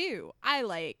to do?" I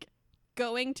like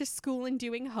going to school and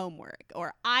doing homework,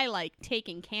 or I like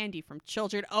taking candy from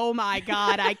children. Oh my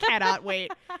God, I cannot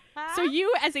wait. So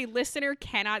you, as a listener,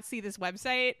 cannot see this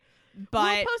website,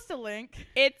 but we'll post a link.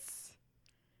 it's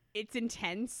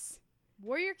intense.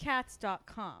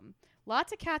 WarriorCats.com.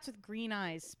 Lots of cats with green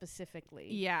eyes specifically.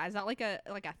 Yeah, is that like a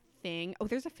thing? Oh,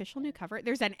 there's official new cover.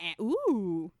 There's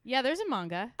ooh. Yeah, there's a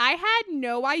manga. I had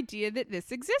no idea that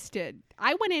this existed.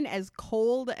 I went in as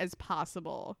cold as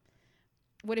possible.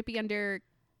 Would it be under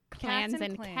clans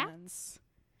and Clans. cats?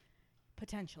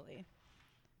 Potentially.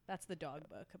 That's the dog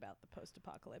book about the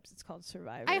post-apocalypse. It's called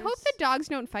Survivors. I hope the dogs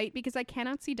don't fight because I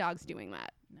cannot see dogs doing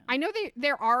that. No. I know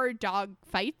there are dog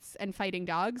fights and fighting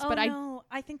dogs, but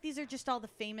I think these are just all the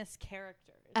famous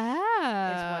characters.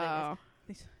 Oh.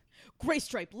 Gray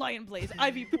Stripe, Lion Blaze,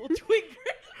 Ivy Pool, Twig.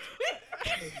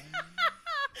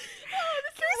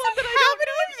 How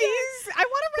many of these? I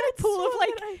want to run a pool of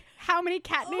like how many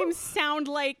cat names sound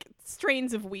like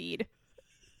strains of weed.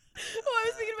 I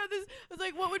was thinking about this. I was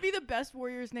like, what would be the best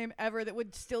Warrior's name ever that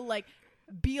would still like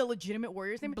be a legitimate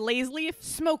Warrior's name? Blazeleaf.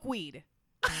 Smokeweed.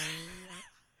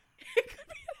 It could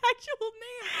be an actual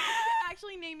name. You could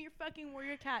actually name your fucking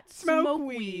warrior cat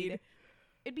Smokeweed.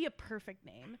 It'd be a perfect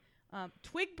name.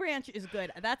 Twig Branch is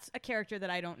good. That's a character that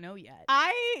I don't know yet.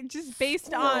 I just based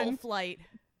Squirrel Flight.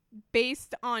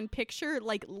 Picture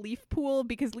like Leaf Pool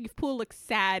because Leaf Pool looks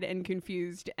sad and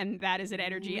confused, and that is an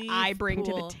energy Leaf I bring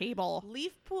to Pool. the table.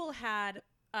 Leaf Pool had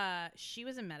she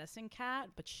was a medicine cat,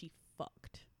 but she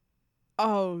fucked.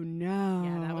 Oh no!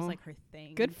 Yeah, that was like her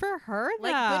thing. good for her.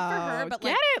 Like, though. good for her, but, get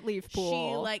like, it, Leaf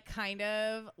Pool. She like kind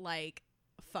of like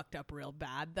fucked up real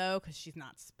bad though because she's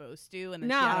not supposed to, and then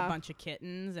she Nah. had a bunch of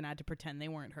kittens and had to pretend they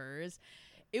weren't hers.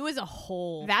 It was a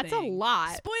whole That's thing. a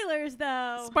lot. Spoilers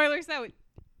though. Spoilers though.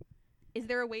 Is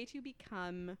there a way to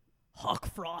become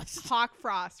Hawkfrost,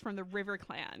 Hawkfrost from the River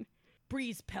Clan?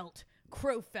 Breeze Pelt,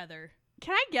 Crow Feather.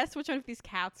 Can I guess which one of these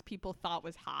cats people thought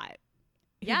was hot?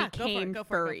 Who Yeah, go for it, became go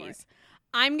for it, go for furries. it.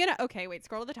 I'm gonna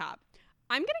scroll to the top.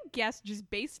 I'm gonna guess just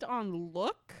based on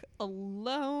look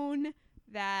alone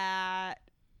that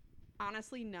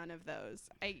honestly none of those.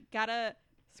 I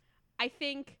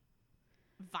think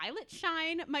Violet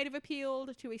Shine might have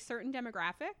appealed to a certain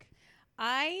demographic.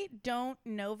 I don't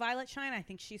know Violet Shine. I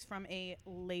think she's from a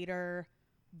later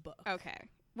book. Okay.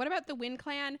 What about the Wind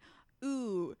Clan?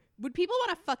 Ooh, would people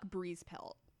want to fuck Breeze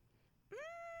Pelt?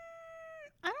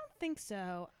 I don't think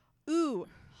so. Ooh,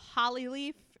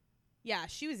 Hollyleaf. Yeah,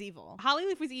 she was evil.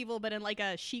 Hollyleaf was evil, but in like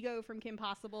a Shigo from Kim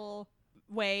Possible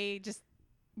way. Just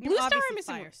And Blue Star, obviously I'm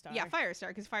assuming. Firestar. Yeah, Firestar,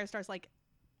 because Firestar's like,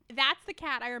 that's the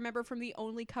cat I remember from the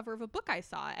only cover of a book I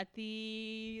saw at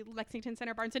the Lexington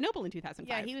Center Barnes & Noble in 2005.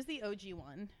 Yeah, he was the OG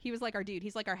one. He was like our dude.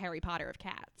 He's like our Harry Potter of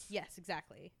cats. Yes,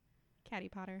 exactly. Catty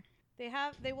Potter.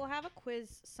 They will have a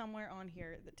quiz somewhere on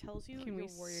here that tells you Can your we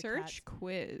warrior search cat's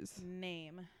quiz?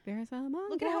 name. There's a manga.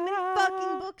 Look at how many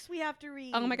fucking books we have to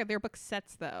read. Oh my god, they're book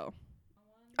sets though.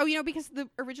 Oh, because the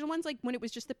original ones, like when it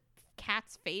was just the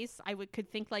cat's face, I could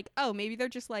think like, oh, maybe they're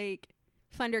just like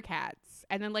Thundercats.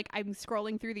 And then like I'm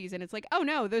scrolling through these and it's like, oh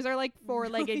no, those are like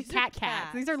four-legged These are cats.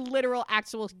 cats. These are literal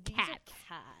actual These are cats.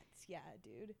 cats. Yeah,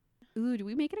 dude. Ooh, do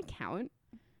we make an account?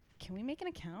 Can we make an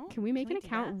account? Can we make an do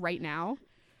account that? right now?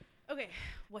 Okay,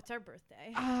 what's our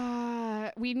birthday?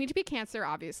 We need to be Cancer,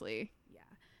 obviously. Yeah.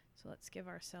 So let's give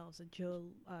ourselves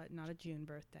not a June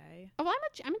birthday. Oh, well,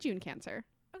 I'm a June Cancer.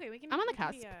 Okay, we can. I'm on the we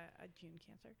can be cusp. a June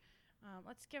Cancer.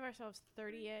 Let's give ourselves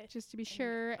 30-ish. Just to be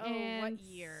sure. Oh, and what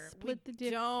year? Split We the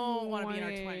difference. don't want to be in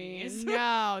our 20s.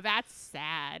 No, that's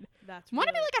sad. That's Want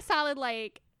to be really- like a solid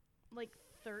like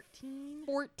 13?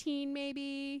 14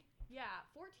 maybe. Yeah,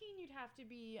 14 you'd have to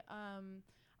be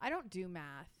I don't do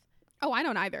math. Oh, I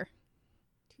don't either.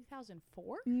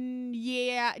 2004?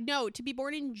 Yeah, no. To be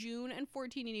born in June and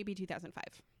 14, you need to be 2005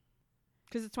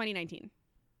 because it's 2019.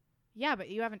 Yeah, but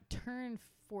you haven't turned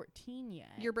 14 yet.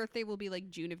 Your birthday will be like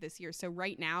June of this year. So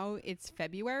right now it's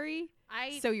February.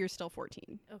 I So you're still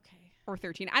 14 okay. or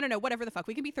 13. I don't know. Whatever the fuck.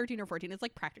 We can be 13 or 14. It's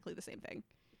like practically the same thing.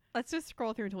 Let's just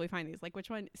scroll through until we find these. Like which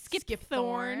one?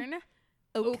 Skipthorn.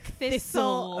 Oak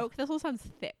thistle. Oak thistle sounds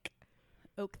thick.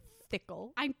 Oak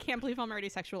thickle. I can't believe I'm already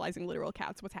sexualizing literal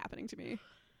cats. What's happening to me?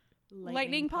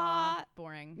 Lightning paw.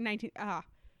 Boring. 19.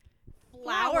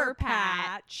 Flower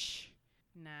patch.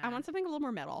 Nah. I want something a little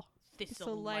more metal.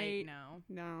 thistle light. light. No.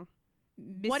 No.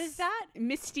 What is that?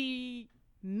 Misty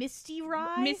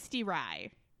Rye? Misty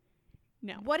Rye.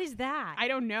 No. What is that? I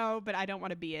don't know, but I don't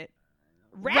want to be it.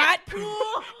 Rat Pool.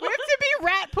 We have to be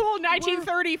Rat Pool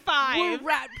 1935. We're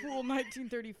Rat Pool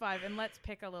 1935, and let's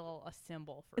pick a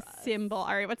symbol for us. Symbol.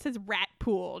 All right, what says Rat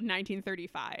Pool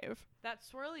 1935? That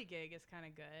swirly gig is kind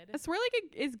of good. A swirly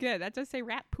is good. That does say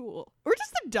Rat Pool. Or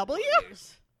just a W?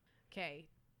 Okay.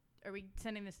 Are we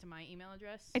sending this to my email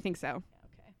address? I think so.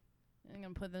 Yeah, okay. I'm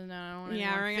gonna put this down.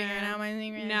 Yeah, we're figuring gonna. out my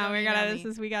secret. No, Don't we email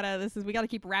gotta. me. We gotta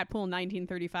keep Rat Pool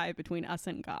 1935 between us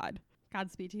and God.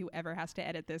 Godspeed to whoever has to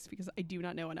edit this because I do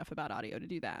not know enough about audio to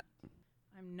do that.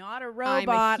 I'm not a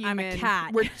robot. I'm a human.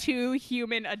 cat. We're two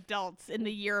human adults in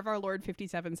the year of our Lord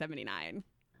 5779.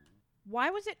 Why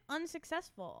was it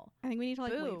unsuccessful? I think we need to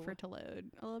Boo. wait for it to load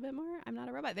a little bit more. I'm not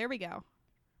a robot. There we go.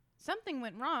 Something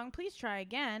went wrong. Please try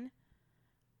again.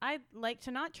 I'd like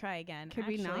to not try again. Could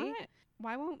we actually. not?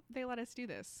 Why won't they let us do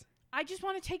this? I just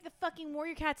want to take the fucking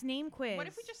Warrior Cat's name quiz. What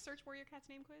if we just search Warrior Cat's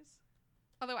name quiz?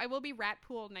 Although I will be Rat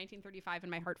Pool 1935 in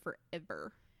my heart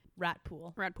forever. Rat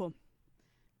Pool? Rat Pool.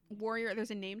 Warrior,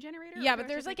 there's a name generator? Yeah, Or but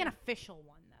there's like an an official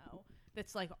one though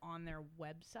that's like on their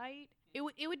website. It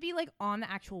would be like on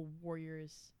the actual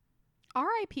Warriors.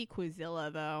 R.I.P.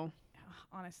 Quizilla, though.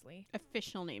 Honestly,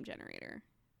 Official name generator.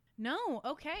 no.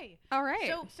 Okay. All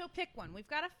right. So pick one. We've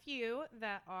got a few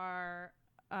that are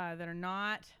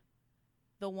not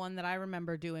the one that I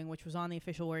remember doing, which was on the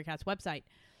official Warrior Cats website.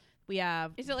 We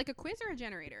have. Is it like a quiz or a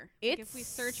generator? It's Like if we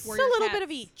search a Warrior little Cats- bit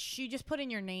of each. You just put in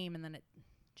your name and then it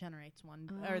generates one.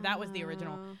 Or that was the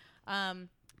original.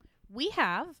 We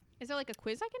have. Is there like a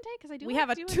quiz I can take? Because I do. We like have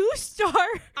a doing- 2-star.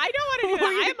 I don't want to do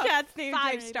Warrior that. I'm Cats a name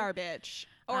 5-star bitch.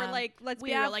 Or like, let's we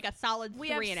be real, have- like a solid We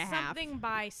 3.5. have something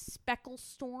by Speckle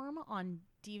Storm on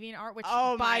DeviantArt, which,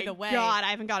 Oh by my the way, God, I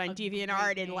haven't got on a DeviantArt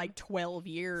great in name. like 12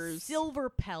 years. Silver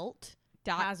Pelt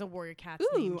Dot- has a Warrior Cats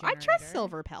name Ooh, generator. I trust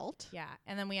Silver Pelt. Yeah,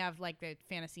 and then we have like the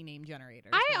fantasy name generator.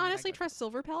 I honestly trust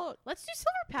Silver Pelt. Let's do Silver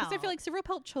Pelt. Because I feel like Silver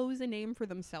Pelt chose a name for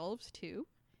themselves too.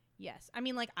 yes, I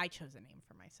mean like I chose a name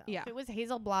for myself. Yeah. It was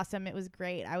Hazel Blossom. It was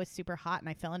great. I was super hot and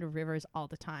I fell into rivers all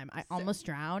the time. I almost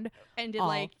drowned. And did All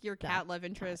like your the cat love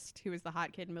interest, who was the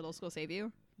hot kid in middle school, save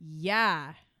you?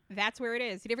 Yeah. That's where it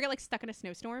is. Did you ever get like stuck in a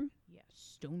snowstorm? Yeah.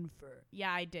 Stonefur.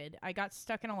 Yeah, I did. I got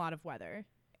stuck in a lot of weather.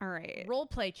 All right. Role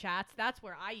play chats. That's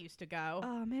where I used to go.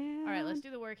 Oh man. All right, let's do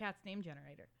the Warrior Cat's name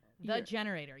generator. The You're-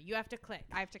 generator. You have to click.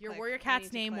 I have to Your click. Warrior I Cat's need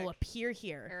to name will click. appear All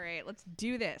here. right, let's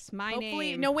do this. My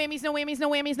Hopefully, name. no whammies, no whammies, no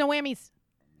whammies, no whammies.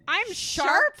 I'm Sharp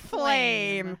Sharp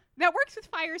Flame. Flame. That works with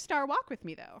Firestar Walk with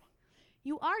me though.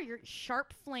 You are your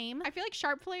Sharp Flame. I feel like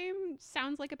Sharp Flame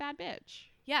sounds like a bad bitch.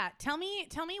 Yeah, tell me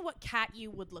what cat you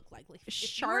would look like. Like if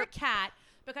you were a Sharp cat,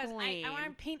 because I Flame. want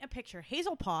to paint a picture.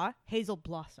 Hazel Paw, Hazel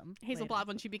Blossom, Hazel later. Blob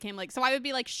when she became like, so I would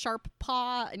be like Sharp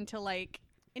Paw until like,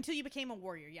 Until you became a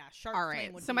warrior. Yeah, Sharp all Flame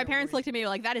right. would So be my your parents warrior. looked at me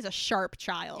like, that is a sharp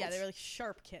child. Yeah, they were like,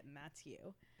 Sharp Kitten, that's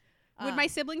you. Would my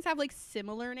siblings have like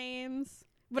similar names?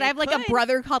 Would They I have like could. a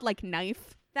brother called like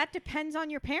Knife? That depends on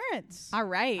your parents. All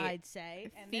right. I'd say,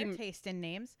 and their Theme- taste in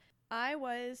names. I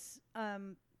was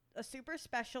a super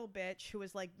special bitch who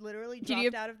was like literally Did you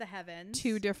dropped have out of the heavens.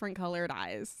 2 different colored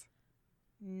eyes.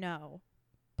 No,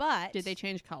 but Did they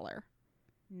change color?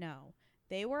 No,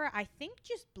 they were. I think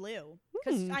just blue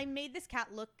because I made this cat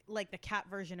look like the cat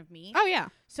version of me. Oh yeah.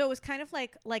 So it was kind of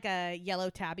like a yellow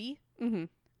tabby Mm-hmm.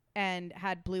 and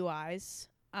had blue eyes,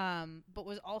 but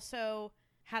was also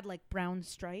had like brown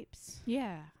stripes.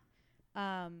 Yeah.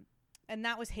 And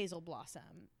that was Hazel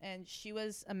Blossom, and she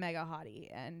was a mega hottie,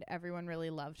 and everyone really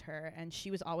loved her. And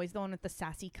she was always the one with the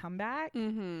sassy comeback,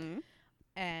 Mm-hmm.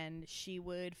 and she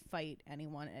would fight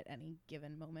anyone at any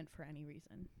given moment for any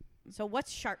reason. So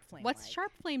what's Sharp Flame? What's like?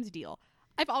 Sharp Flame's deal?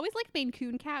 I've always liked Maine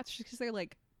Coon cats just because they're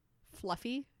like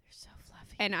fluffy. They're so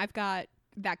fluffy. And I've got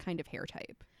that kind of hair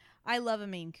type. I love a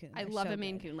Maine Coon. I They're love so a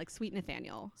Maine good. Coon, like Sweet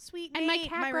Nathaniel. Sweet And my Nate,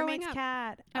 cat my growing roommate's up.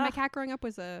 cat. And my Ugh. cat growing up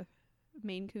was a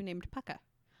Maine Coon named Pucka.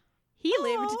 He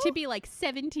lived Aw. to be like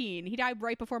 17. He died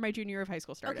right before my junior year of high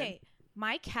school started. Okay,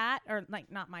 my cat, or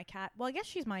like not my cat. Well, I guess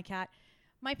she's my cat.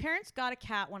 My parents got a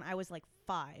cat when I was like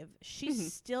 5. She's Mhm.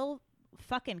 still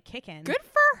fucking kicking. Good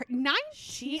for her. 19.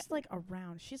 She's like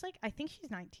around. She's like, I think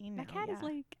she's 19 now. That cat is yeah.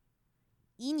 like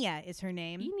Enya is her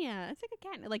name. Enya. It's like a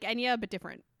cat. Like Enya, but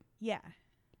different. Yeah.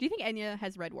 Do you think Enya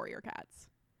has red warrior cats?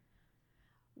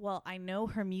 Well, I know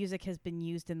her music has been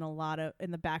used in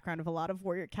the background of a lot of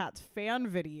Warrior Cats fan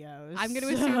videos. I'm going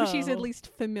to assume she's at so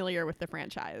least familiar with the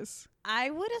franchise.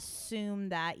 I would assume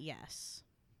that yes.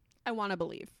 I want to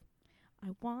believe. I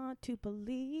want to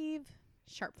believe.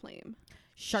 Sharp Flame.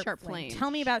 Sharp, Sharp Flame. Flame.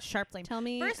 Tell me about Sharp Flame. Tell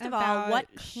me First of about all, what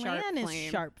Sharp clan is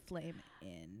Flame. Sharp Flame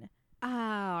in?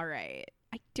 All right.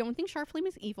 I don't think Sharp Flame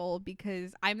is evil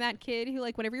because I'm that kid who,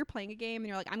 like, whenever you're playing a game and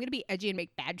you're like, I'm going to be edgy and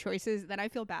make bad choices, then I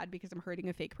feel bad because I'm hurting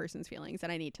a fake person's feelings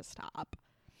and I need to stop.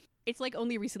 It's like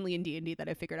only recently in D&D that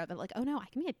I figured out that, like, oh no, I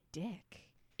can be a dick.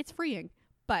 It's freeing.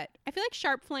 But I feel like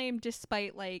Sharp Flame,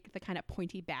 despite like the kind of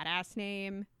pointy badass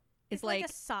name, is It's like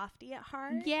a softie at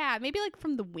heart. yeah, maybe like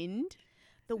from the Wind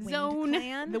The Wind Zone.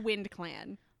 Clan. The Wind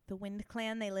Clan. The Wind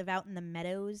Clan. They live out in the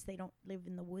meadows. They don't live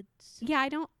in the woods. Yeah, I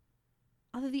don't.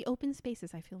 Although the open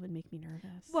spaces I feel would make me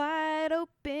nervous. Wide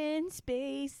open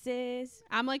spaces.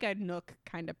 I'm like a nook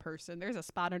kind of person. There's a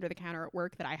spot under the counter at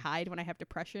work that I hide when I have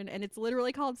depression, and it's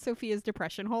literally called Sophia's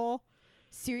Depression Hole.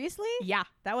 Seriously? Yeah.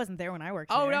 That wasn't there when I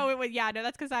worked Oh there. no, it was no.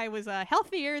 That's because I was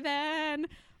healthier then.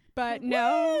 But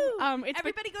no, Woo! it's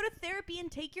Everybody go to therapy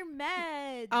and take your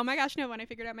meds. oh my gosh, no! When I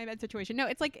figured out my med situation, no,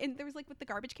 it's like there was like with the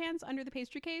garbage cans under the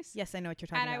pastry case. Yes, I know what you're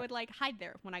talking And about. I would like hide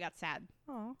there when I got sad.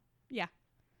 Oh. Yeah.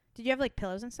 Did you have like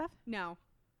pillows and stuff? No,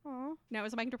 Oh. no, it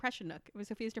was my depression nook. It was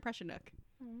Sophia's depression nook.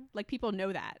 Like people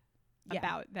know that Yeah.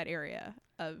 about that area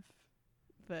of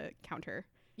the counter.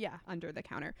 Yeah. Under the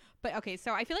counter. But okay,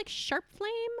 so I feel like Sharp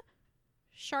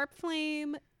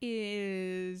Flame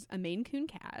is a Maine Coon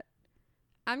cat.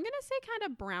 I'm going to say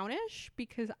kind of brownish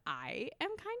because I am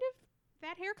kind of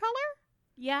that hair color.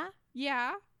 Yeah.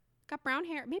 Yeah. Got brown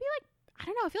hair. Maybe like, I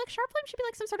don't know. I feel like Sharp Flame should be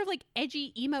like some sort of like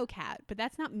edgy emo cat, but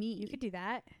that's not me. You could do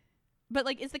that. But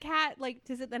like, is the cat like,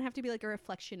 does it then have to be like a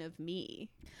reflection of me?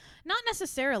 Not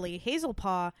necessarily.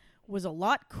 Hazelpaw was a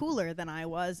lot cooler than I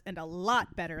was and a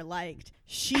lot better liked.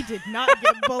 She did not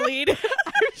get bullied.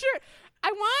 I'm sure.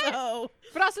 I want, So,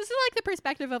 but also this is like the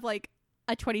perspective of like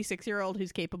a 26-year-old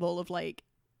who's capable of like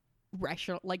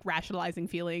rationalizing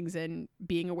feelings and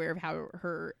being aware of how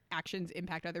her actions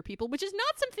impact other people, which is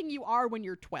not something you are when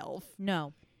you're 12.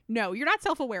 no, No, you're not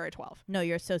self-aware at 12.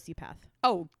 you're a sociopath.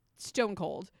 Oh, stone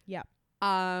cold. Yeah.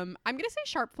 I'm gonna say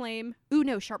Sharp Flame. Ooh,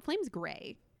 no, Sharp Flame's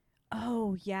gray.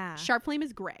 Oh, yeah. Sharp Flame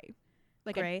is gray,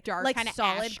 like Gray. a dark like kind of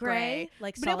solid ash gray.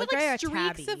 Like but it solid with gray like or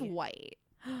streaks tabby? of white.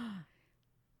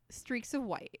 Streaks of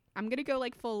white. I'm gonna go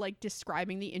like full like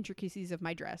describing the intricacies of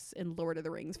my dress in Lord of the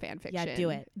Rings fan fiction. Yeah, do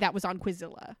it. That was on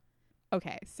Quizilla.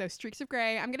 Okay, so streaks of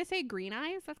gray. I'm gonna say green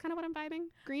eyes. That's kind of what I'm vibing.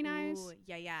 Green eyes. Ooh,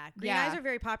 yeah. Green Yeah. eyes are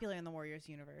very popular in the Warriors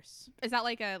universe. Is that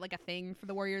like a thing for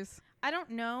the Warriors? I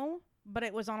don't know, but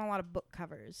it was on a lot of book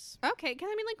covers. Okay, because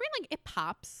I mean like green, like it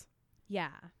pops. Yeah.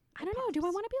 I don't know. Do I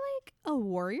pops. want to be like a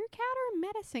warrior cat or a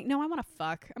medicine? No, I want to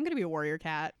fuck. I'm gonna be a warrior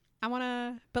cat. I want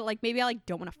to, but like maybe I like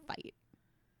don't want to fight.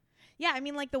 Yeah, I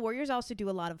mean, like, the Warriors also do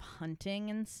a lot of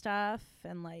hunting and stuff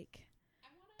and, like,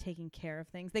 taking care of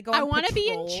things. They go I want to be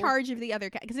in charge of the other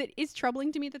cat because it is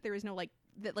troubling to me that there is no like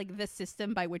that like the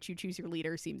system by which you choose your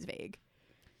leader seems vague.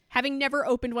 Having never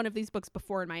opened one of these books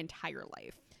before in my entire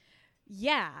life.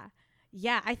 Yeah.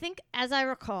 Yeah, I think, as I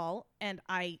recall, and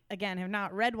I, again, have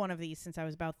not read one of these since I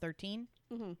was about 13,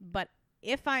 Mm-hmm. but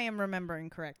if I am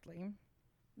remembering correctly,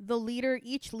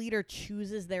 each leader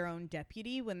chooses their own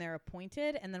deputy when they're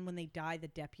appointed, and then when they die, the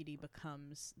deputy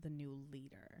becomes the new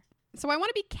leader. So I want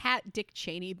to be Cat Dick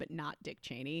Cheney, but not Dick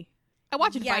Cheney. I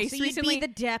watched Vice so you'd recently. be the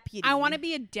deputy. I want to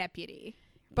be a deputy,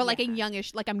 but like a Yeah.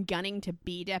 youngish, like I'm gunning to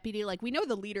be deputy. Like we know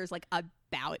the leader's like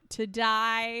about to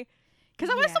die. Because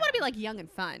I also Yeah. want to be like young and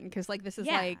fun. Because like this is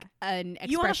Yeah. like an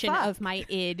You wanna expression fuck. of my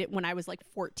id when I was like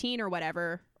 14 or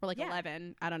whatever, or like Yeah.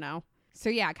 11. I don't know. So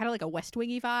yeah, kind of like a West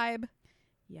Wingy vibe.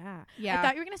 Yeah. Yeah. I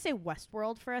thought you were going to say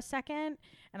Westworld for a second,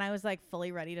 and I was like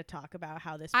fully ready to talk about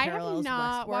how this I have parallels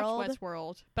not Westworld. watched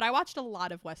Westworld, but I watched a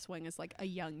lot of West Wing as like a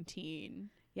young teen.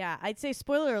 Yeah, I'd say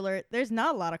spoiler alert, there's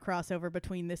not a lot of crossover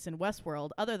between this and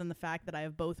Westworld other than the fact that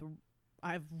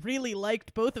I've really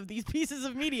liked both of these pieces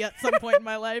of media at some point in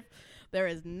my life. There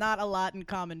is not a lot in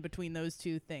common between those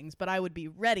two things, but I would be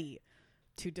ready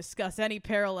to discuss any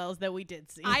parallels that we did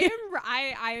see. I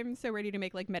am so ready to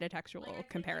make like metatextual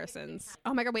comparisons.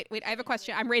 Oh my god, wait, I have a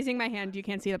question. I'm raising my hand. You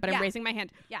can't see that, but I'm raising my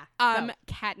hand. Yeah.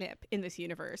 Catnip in this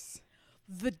universe.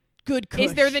 The good kush.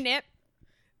 Is there the nip?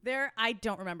 I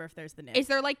don't remember if there's the nip. Is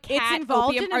there like cat involved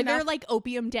opium? in Are there enough- like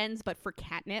opium dens but for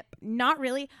catnip? Not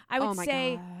really. I Oh would my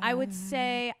say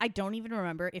God. I don't even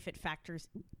remember if it factors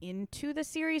into the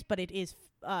series, but it is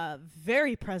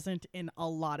very present in a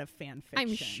lot of fan fiction.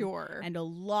 I'm sure. And a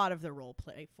lot of the role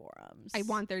play forums. I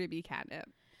want there to be catnip.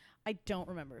 I don't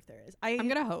remember if there is. I'm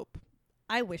gonna hope.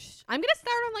 I wish. I'm gonna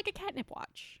start on like a catnip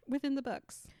watch within the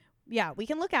books. Yeah, we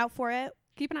can look out for it.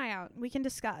 Keep an eye out. We can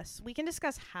discuss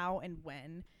how and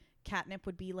when catnip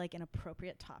would be like an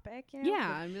appropriate topic. You know?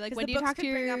 Yeah, and be like 'Cause when the do you books talk could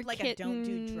to bring your up, like, a kittens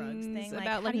don't do drugs thing, like, about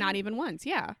how like do not you- even once?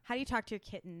 Yeah, How do you talk to your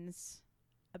kittens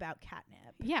about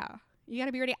catnip? yeah. You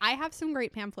gotta be ready. I have some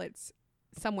great pamphlets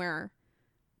somewhere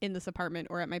in this apartment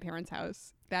or at my parents'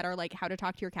 house that are like how to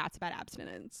talk to your cats about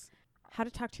abstinence How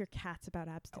to talk to your cats about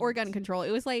abstinence. or gun control.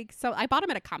 It was like so. I bought them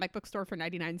at a comic book store for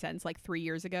 99 cents like 3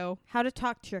 years ago. How to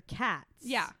talk to your cats.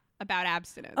 Yeah, about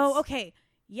abstinence. Oh, okay.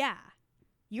 Yeah.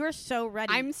 You're so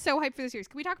ready. I'm so hyped for the series.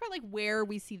 Can we talk about like where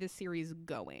we see the series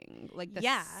going? Like the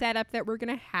Yeah. setup that we're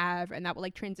going to have and that will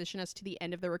like transition us to the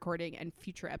end of the recording and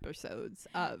future episodes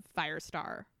of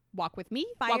Firestar. Walk with me?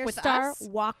 Walk with Firestar, us?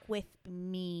 walk with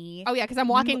me. Oh yeah, because I'm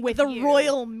walking with the you.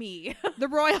 royal me. The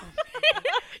royal.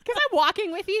 Because I'm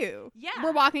walking with you. Yeah.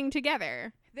 We're walking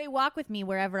together. They walk with me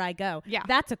wherever I go. Yeah.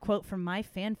 That's a quote from my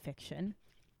fan fiction.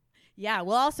 Yeah,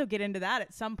 we'll also get into that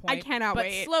at some point. I cannot but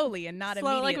wait. slowly and not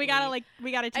Slow, immediately.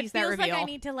 we gotta It tease that feels reveal. like I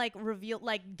need to like reveal,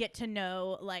 like get to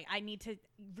know, like I need to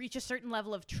reach a certain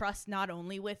level of trust not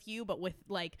only with you but with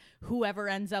like whoever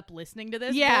ends up listening to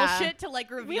this Yeah. bullshit to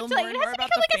like We reveal have to, more like, and it more has to about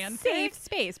become the like a fanfic. safe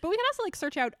space, but we can also like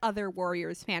search out other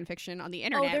Warriors fan fiction on the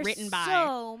internet there's written by.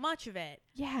 so much of it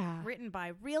Yeah. written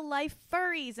by real life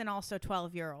furries and also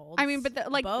 12-year-olds. I mean,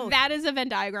 but like Both. that is a Venn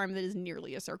diagram that is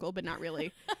nearly a circle, but not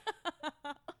really.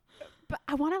 But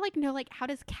I want to like know like how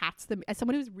does Cats as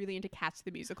someone who's really into Cats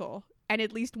the musical and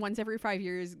at least once every 5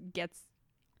 years gets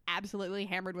absolutely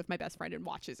hammered with my best friend and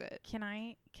watches it. Can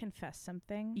I confess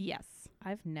something? Yes,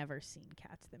 I've never seen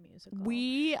Cats the musical.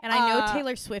 and I know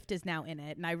Taylor Swift is now in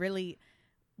it, and I really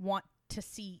want to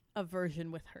see a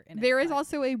version with her in it. There is but-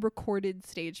 also a recorded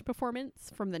stage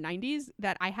performance from the 90s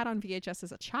that I had on VHS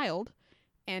as a child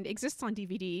and exists on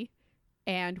DVD,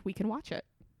 and we can watch it.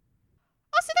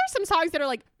 Also, there's some songs that are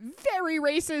like very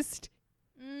racist,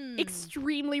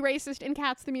 extremely racist in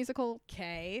Cats the musical.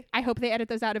 Okay. I hope they edit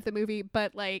those out of the movie,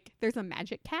 but like there's a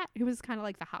magic cat who is kind of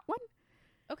like the hot one,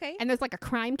 Okay. and there's like a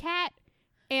crime cat,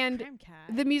 and Crime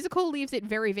Cat. the musical leaves it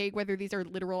very vague whether these are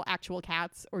literal actual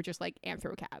cats or just like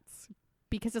anthro cats,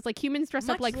 because it's like humans dressed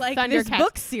up Much like this Thundercats,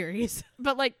 book series.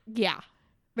 but like yeah,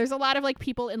 there's a lot of like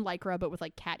people in lycra but with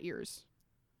like cat ears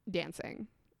dancing.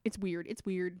 It's weird. It's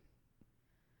weird.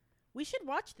 We should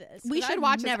watch this. We 'cause should I've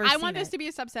watch this. never I seen want this it. to be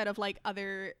a subset of like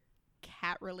other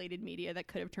cat-related media that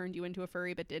could have turned you into a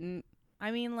furry but didn't. I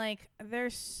mean, like,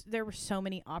 there were so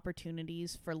many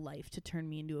opportunities for life to turn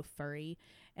me into a furry,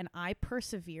 and I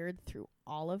persevered through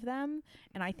all of them,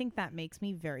 and I think that makes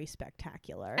me very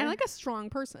spectacular. And like a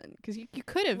strong person, because you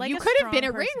could have Like you a could have been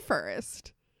strong at person.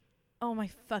 Rainforest, oh my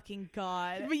fucking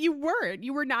god. but you weren't.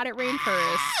 You were not at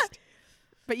Rainforest,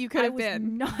 but you could I have was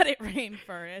been. not at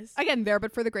Rainforest. Again, there,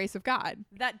 but for the grace of God.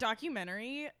 That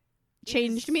documentary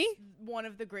Changed is me? One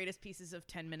of the greatest pieces of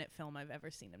 10-minute film I've ever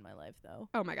seen in my life, though.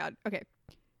 Oh my God. Okay,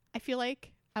 I feel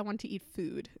like I want to eat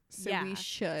food, so Yeah. we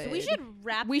should. So we should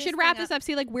wrap. We this should wrap thing this up.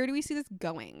 See, like, where do we see this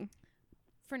going?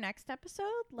 for next episode.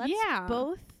 Let's Yeah.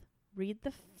 both read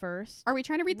the first. Are we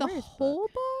trying to read the Warriors whole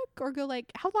book or go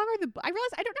like how long are the I realize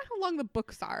I don't know how long the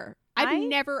books are. I've I-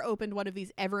 never opened one of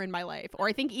these ever in my life, or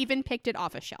I think even picked it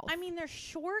off a shelf. I mean, they're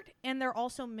short and they're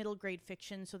also middle grade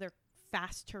fiction, so they're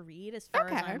fast to read as far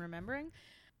as Okay. I'm remembering.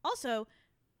 Also,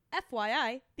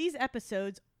 FYI, these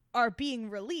episodes are being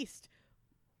released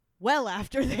well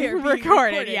after they're being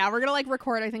recorded. Yeah, we're gonna like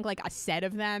record I think like a set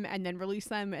of them and then release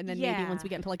them, and then maybe Yeah. once we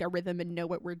get into like a rhythm and know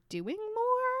what we're doing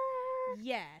more.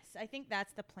 Yes, I think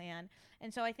that's the plan.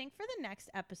 And so I think for the next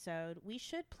episode, we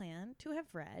should plan to have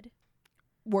read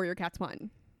Warrior Cats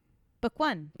 1, book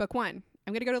 1. book 1.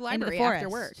 I'm gonna go to the In the library after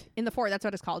forest. work. In the forest. That's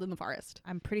what it's called. In the forest.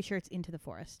 I'm pretty sure it's Into the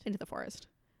Forest. Into the forest.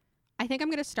 I think I'm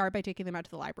going to start by taking them out to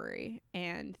the library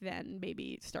and then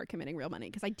maybe start committing real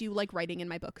money, because I do like writing in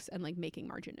my books and like making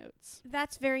margin notes.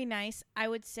 That's very nice. I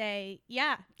would say,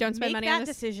 yeah. Don't spend make money that on this.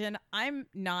 decision. I'm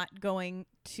not going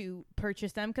to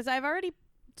purchase them because I've already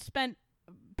spent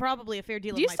probably a fair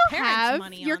deal Do you of my still parents' have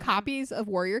money your on them. copies of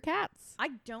Warrior Cats? I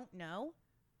don't know.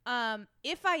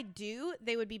 If I do,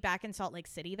 they would be back in Salt Lake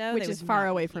City though, which They is would far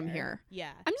not away be from here.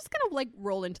 Yeah. I'm just gonna like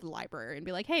roll into the library and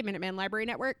be like, "Hey, Minuteman Library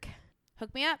Network,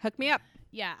 Hook me up. hook me up.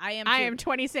 Yeah, I am. I too. am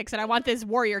 26 and I want this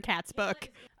Warrior Cats book."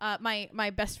 My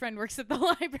best friend works at the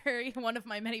library. One of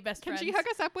my many best Can friends. she hook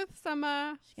us up with some?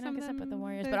 She can hook us up with the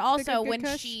Warriors. the- But the also good when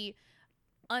kush? she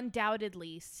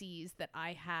undoubtedly sees that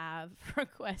I have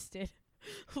requested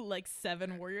like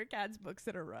 7 Warrior Cats books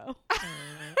in a row, So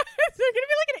they're gonna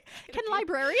be like, can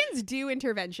librarians do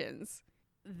interventions?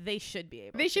 they should be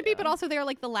able. They should be, to. but also they're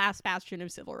like the last bastion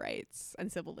of civil rights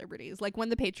and civil liberties. Like when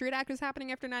the Patriot Act was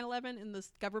happening after 9/11 and the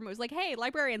government was like, "Hey,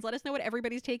 librarians, let us know what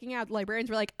everybody's taking out."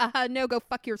 Librarians were like, no, go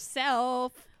fuck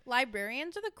yourself.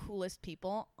 Librarians are the coolest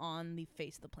people on the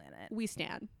face of the planet. We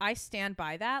stand. I stand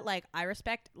by that. Like, I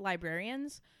respect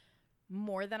librarians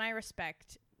more than I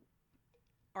respect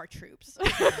our troops.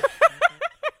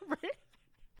 Right?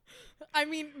 I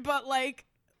mean, but like,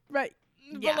 Right.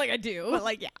 but like I do. But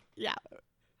like, yeah.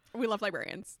 We love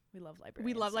librarians. We love librarians.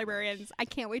 We love so much. librarians. I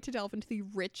can't wait to delve into the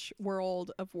rich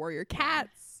world of Warrior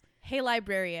Cats. Hey,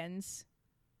 librarians.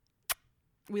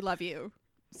 We love you.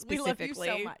 We love you Specifically.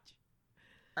 so much.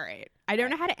 All right. I don't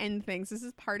know how to end things. This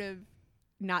is part of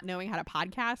not knowing how to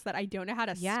podcast, that I don't know how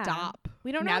to Yeah. stop.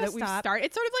 We don't know now how to that we've stop. started.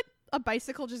 It's sort of like a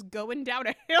bicycle just going down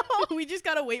a hill. We just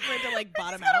gotta wait for it to like We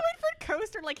bottom just gotta out. wait for it to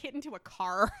coast or like hit into a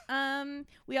car.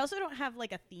 We also don't have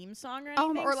like a theme song or Oh,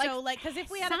 anything. or, like, so like, because if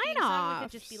we had a theme song, we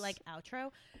could just be like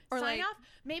outro Or, sign like- off.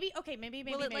 Maybe okay. Maybe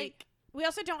Will it, maybe. We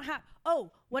also don't have.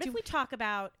 Oh, what Do- if we talk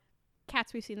about?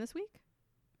 Cats we've seen this week?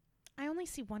 I only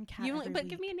see one cat. You only, every but week.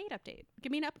 give me a Nate update.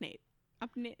 Give me an update.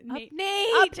 Nate.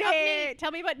 Update. Update.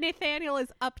 Tell me what Nathaniel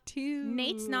is up to.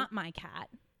 Nate's not my cat.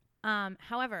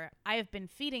 However, I have been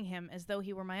feeding him as though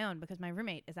he were my own because my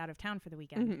roommate is out of town for the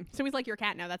weekend. Mhm. So he's like your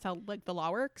cat now. That's how like the law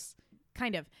works.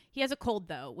 Kind of. He has a cold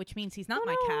though, which means he's not Oh,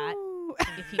 my cat no.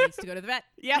 if he needs to go to the vet.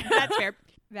 Yeah, that's fair.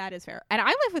 That is fair. And I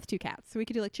live with 2 cats, so we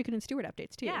could do like Chicken and Stewart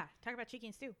updates too. Yeah, talk about Cheeky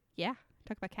and Stew. Yeah.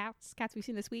 Talk about cats we've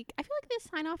seen this week. I feel like these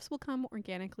sign-offs will come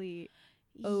organically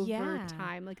over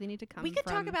time. Like they need to come. We could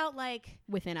talk from about like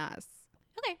within us.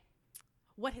 okay,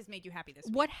 what has made you happy this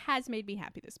week? What has made me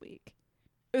happy this week?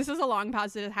 This is a long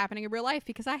pause that is happening in real life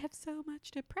because I have so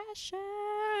much depression.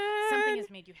 Something has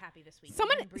made you happy this week.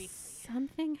 even briefly.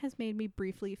 Something has made me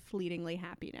briefly, fleetingly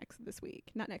happy this week.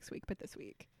 Not next week, but this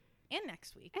week. And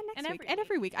next week. And next week. And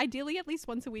every week. Ideally, at least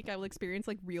once a week, I will experience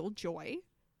like real joy.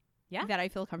 Yeah. That I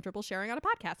feel comfortable sharing on a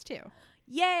podcast too.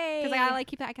 Yay! Because I gotta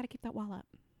keep that. I gotta keep that wall up.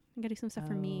 I gotta do some stuff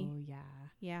for me. Oh yeah.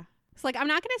 Yeah. It's like I'm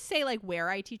not gonna say like where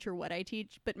I teach or what I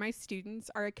teach, but my students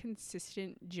are a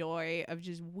consistent joy of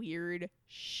just weird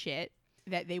shit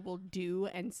that they will do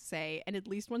and say. And at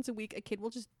least once a week, a kid will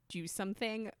just do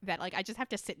something that like I just have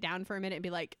to sit down for a minute and be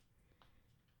like,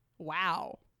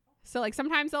 wow. So like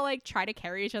sometimes they'll like try to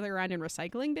carry each other around in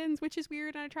recycling bins, which is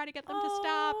weird, and I try to get them to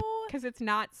stop Oh. because it's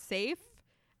not safe.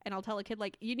 And I'll tell a kid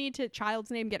like, you need to child's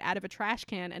name get out of a trash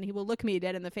can, and he will look me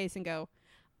dead in the face and go,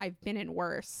 I've been in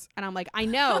worse. And I'm like, I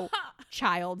know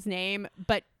child's name,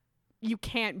 but you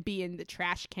can't be in the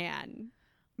trash can.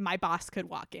 My boss could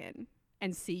walk in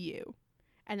and see you,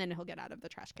 and then he'll get out of the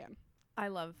trash can. I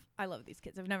love these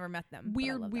kids. I've never met them. but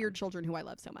I love Weird them. children who I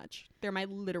love so much. They're my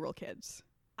literal kids.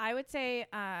 I would say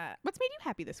What's made you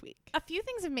happy this week? a few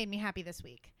things have made me happy this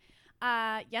week.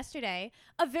 Yesterday,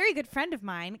 a very good friend of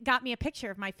mine got me a picture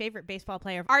of my favorite baseball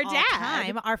player of Our all dad.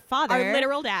 time, our father, Our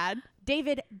literal dad.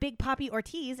 David Big Poppy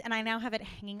Ortiz, and I now have it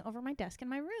hanging over my desk in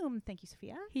my room. Thank you,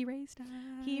 Sophia. He raised us.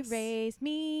 He raised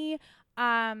me.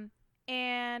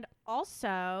 And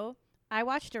also, I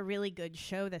watched a really good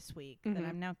show this week that Mhm.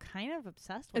 I'm now kind of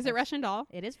obsessed with. Is it Russian Doll?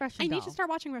 It is Russian I Doll. need to start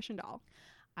watching Russian Doll.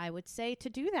 I would say to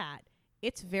do that.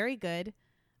 It's very good.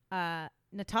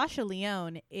 Natasha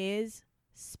Lyonne is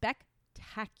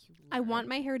spectacular. I want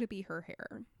my hair to be her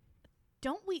hair.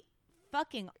 Don't we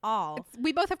fucking all?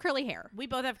 We both have curly hair. We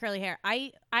both have curly hair.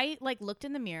 I like looked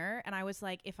in the mirror and I was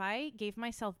like, if I gave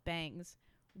myself bangs,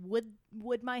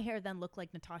 would my hair then look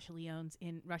like Natasha Lyonne's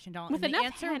in Russian Doll? With and the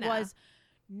enough answer henna. was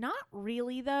not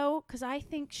really though, because I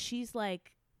think she's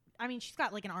like, I mean, she's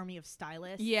got like an army of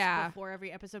stylists Yeah. before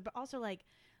every episode, but also like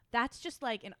that's just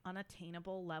like an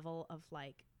unattainable level of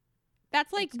like.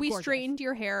 That's like It's we gorgeous. straightened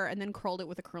your hair and then curled it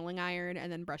with a curling iron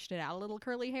and then brushed it out a little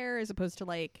curly hair as opposed to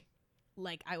like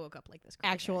I woke up like this.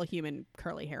 curly actual hair. human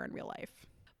curly hair in real life.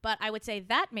 But I would say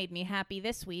that made me happy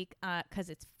this week because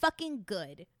it's fucking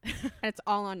good. And it's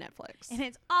all on Netflix. And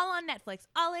it's all on Netflix,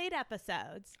 all 8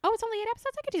 episodes. Oh, it's only 8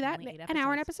 episodes? I could do It's that. only 8 An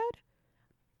hour an episodes. episode?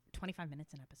 25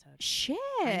 minutes an episode. Shit.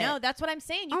 I know, that's what I'm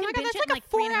saying. You Oh can my god, binge that's it in like a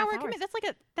 3.5 4-hour hours.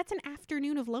 commitment. That's an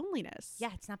afternoon of loneliness. Yeah,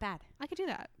 it's not bad. I could do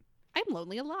that. I'm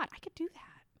lonely a lot. I could do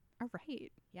that. All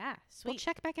right. Yeah, We'll sweet.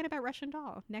 check back in about Russian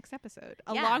Doll next episode,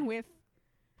 Yeah. along with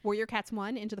Warrior Cats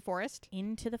 1, Into the Forest.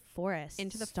 Into the Forest.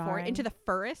 Into the starring-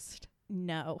 forest.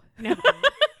 No. No.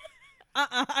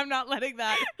 I'm not letting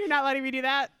that. You're not letting me do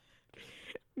that?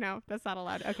 No, that's not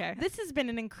allowed. Okay. This has been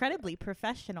an incredibly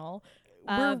professional,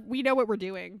 We know what we're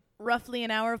doing. roughly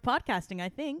an hour of podcasting, I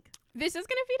think. This is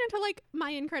going to feed into like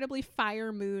my incredibly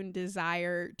fire moon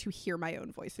desire to hear my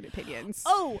own voice and opinions.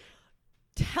 Oh,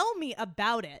 tell me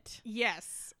about it.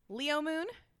 yes. Leo moon?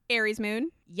 Aries moon.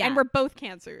 Yeah. And we're both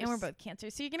Cancers. And we're both Cancer.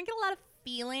 So you're going to get a lot of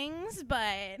feelings,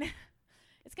 but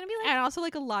it's going to be like... And also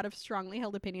like a lot of strongly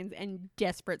held opinions and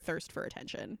desperate thirst for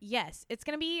attention. Yes, it's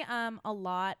going to be a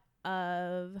lot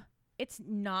of... It's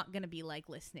not going to be like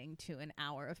listening to an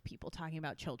hour of people talking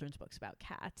about children's books about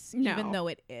cats. No. Even though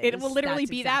it is. It will literally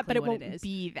That's be that, but exactly it what won't is.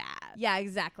 be that. Yeah,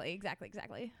 exactly.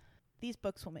 These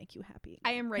books will make you happy.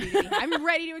 I am ready to be. I'm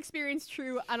ready to experience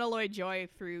true unalloyed joy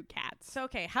through cats. So,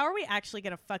 okay, how are we actually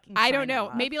going to fucking I don't sign know.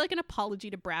 off? Maybe like an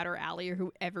apology to Brad or Allie or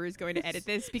whoever is going to edit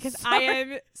this because I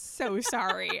am so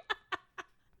sorry.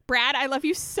 Brad, I love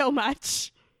you so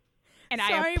much. And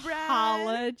Sorry, I Brad.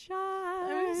 apologize.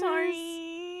 I'm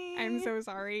sorry. I'm so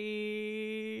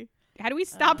sorry. How do we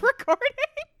stop recording?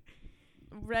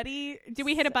 Ready? Do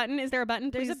we hit a button? Is there a button?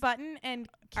 There's Please? a button, and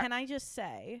can I just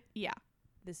say, Yeah.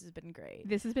 this has been great.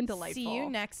 This has been delightful. See you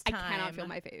next time. I cannot feel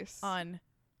my face. on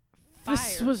Fire.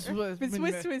 Swish, Walk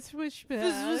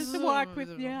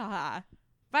with yeah.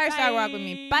 Firestar Walk with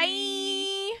me. Bye.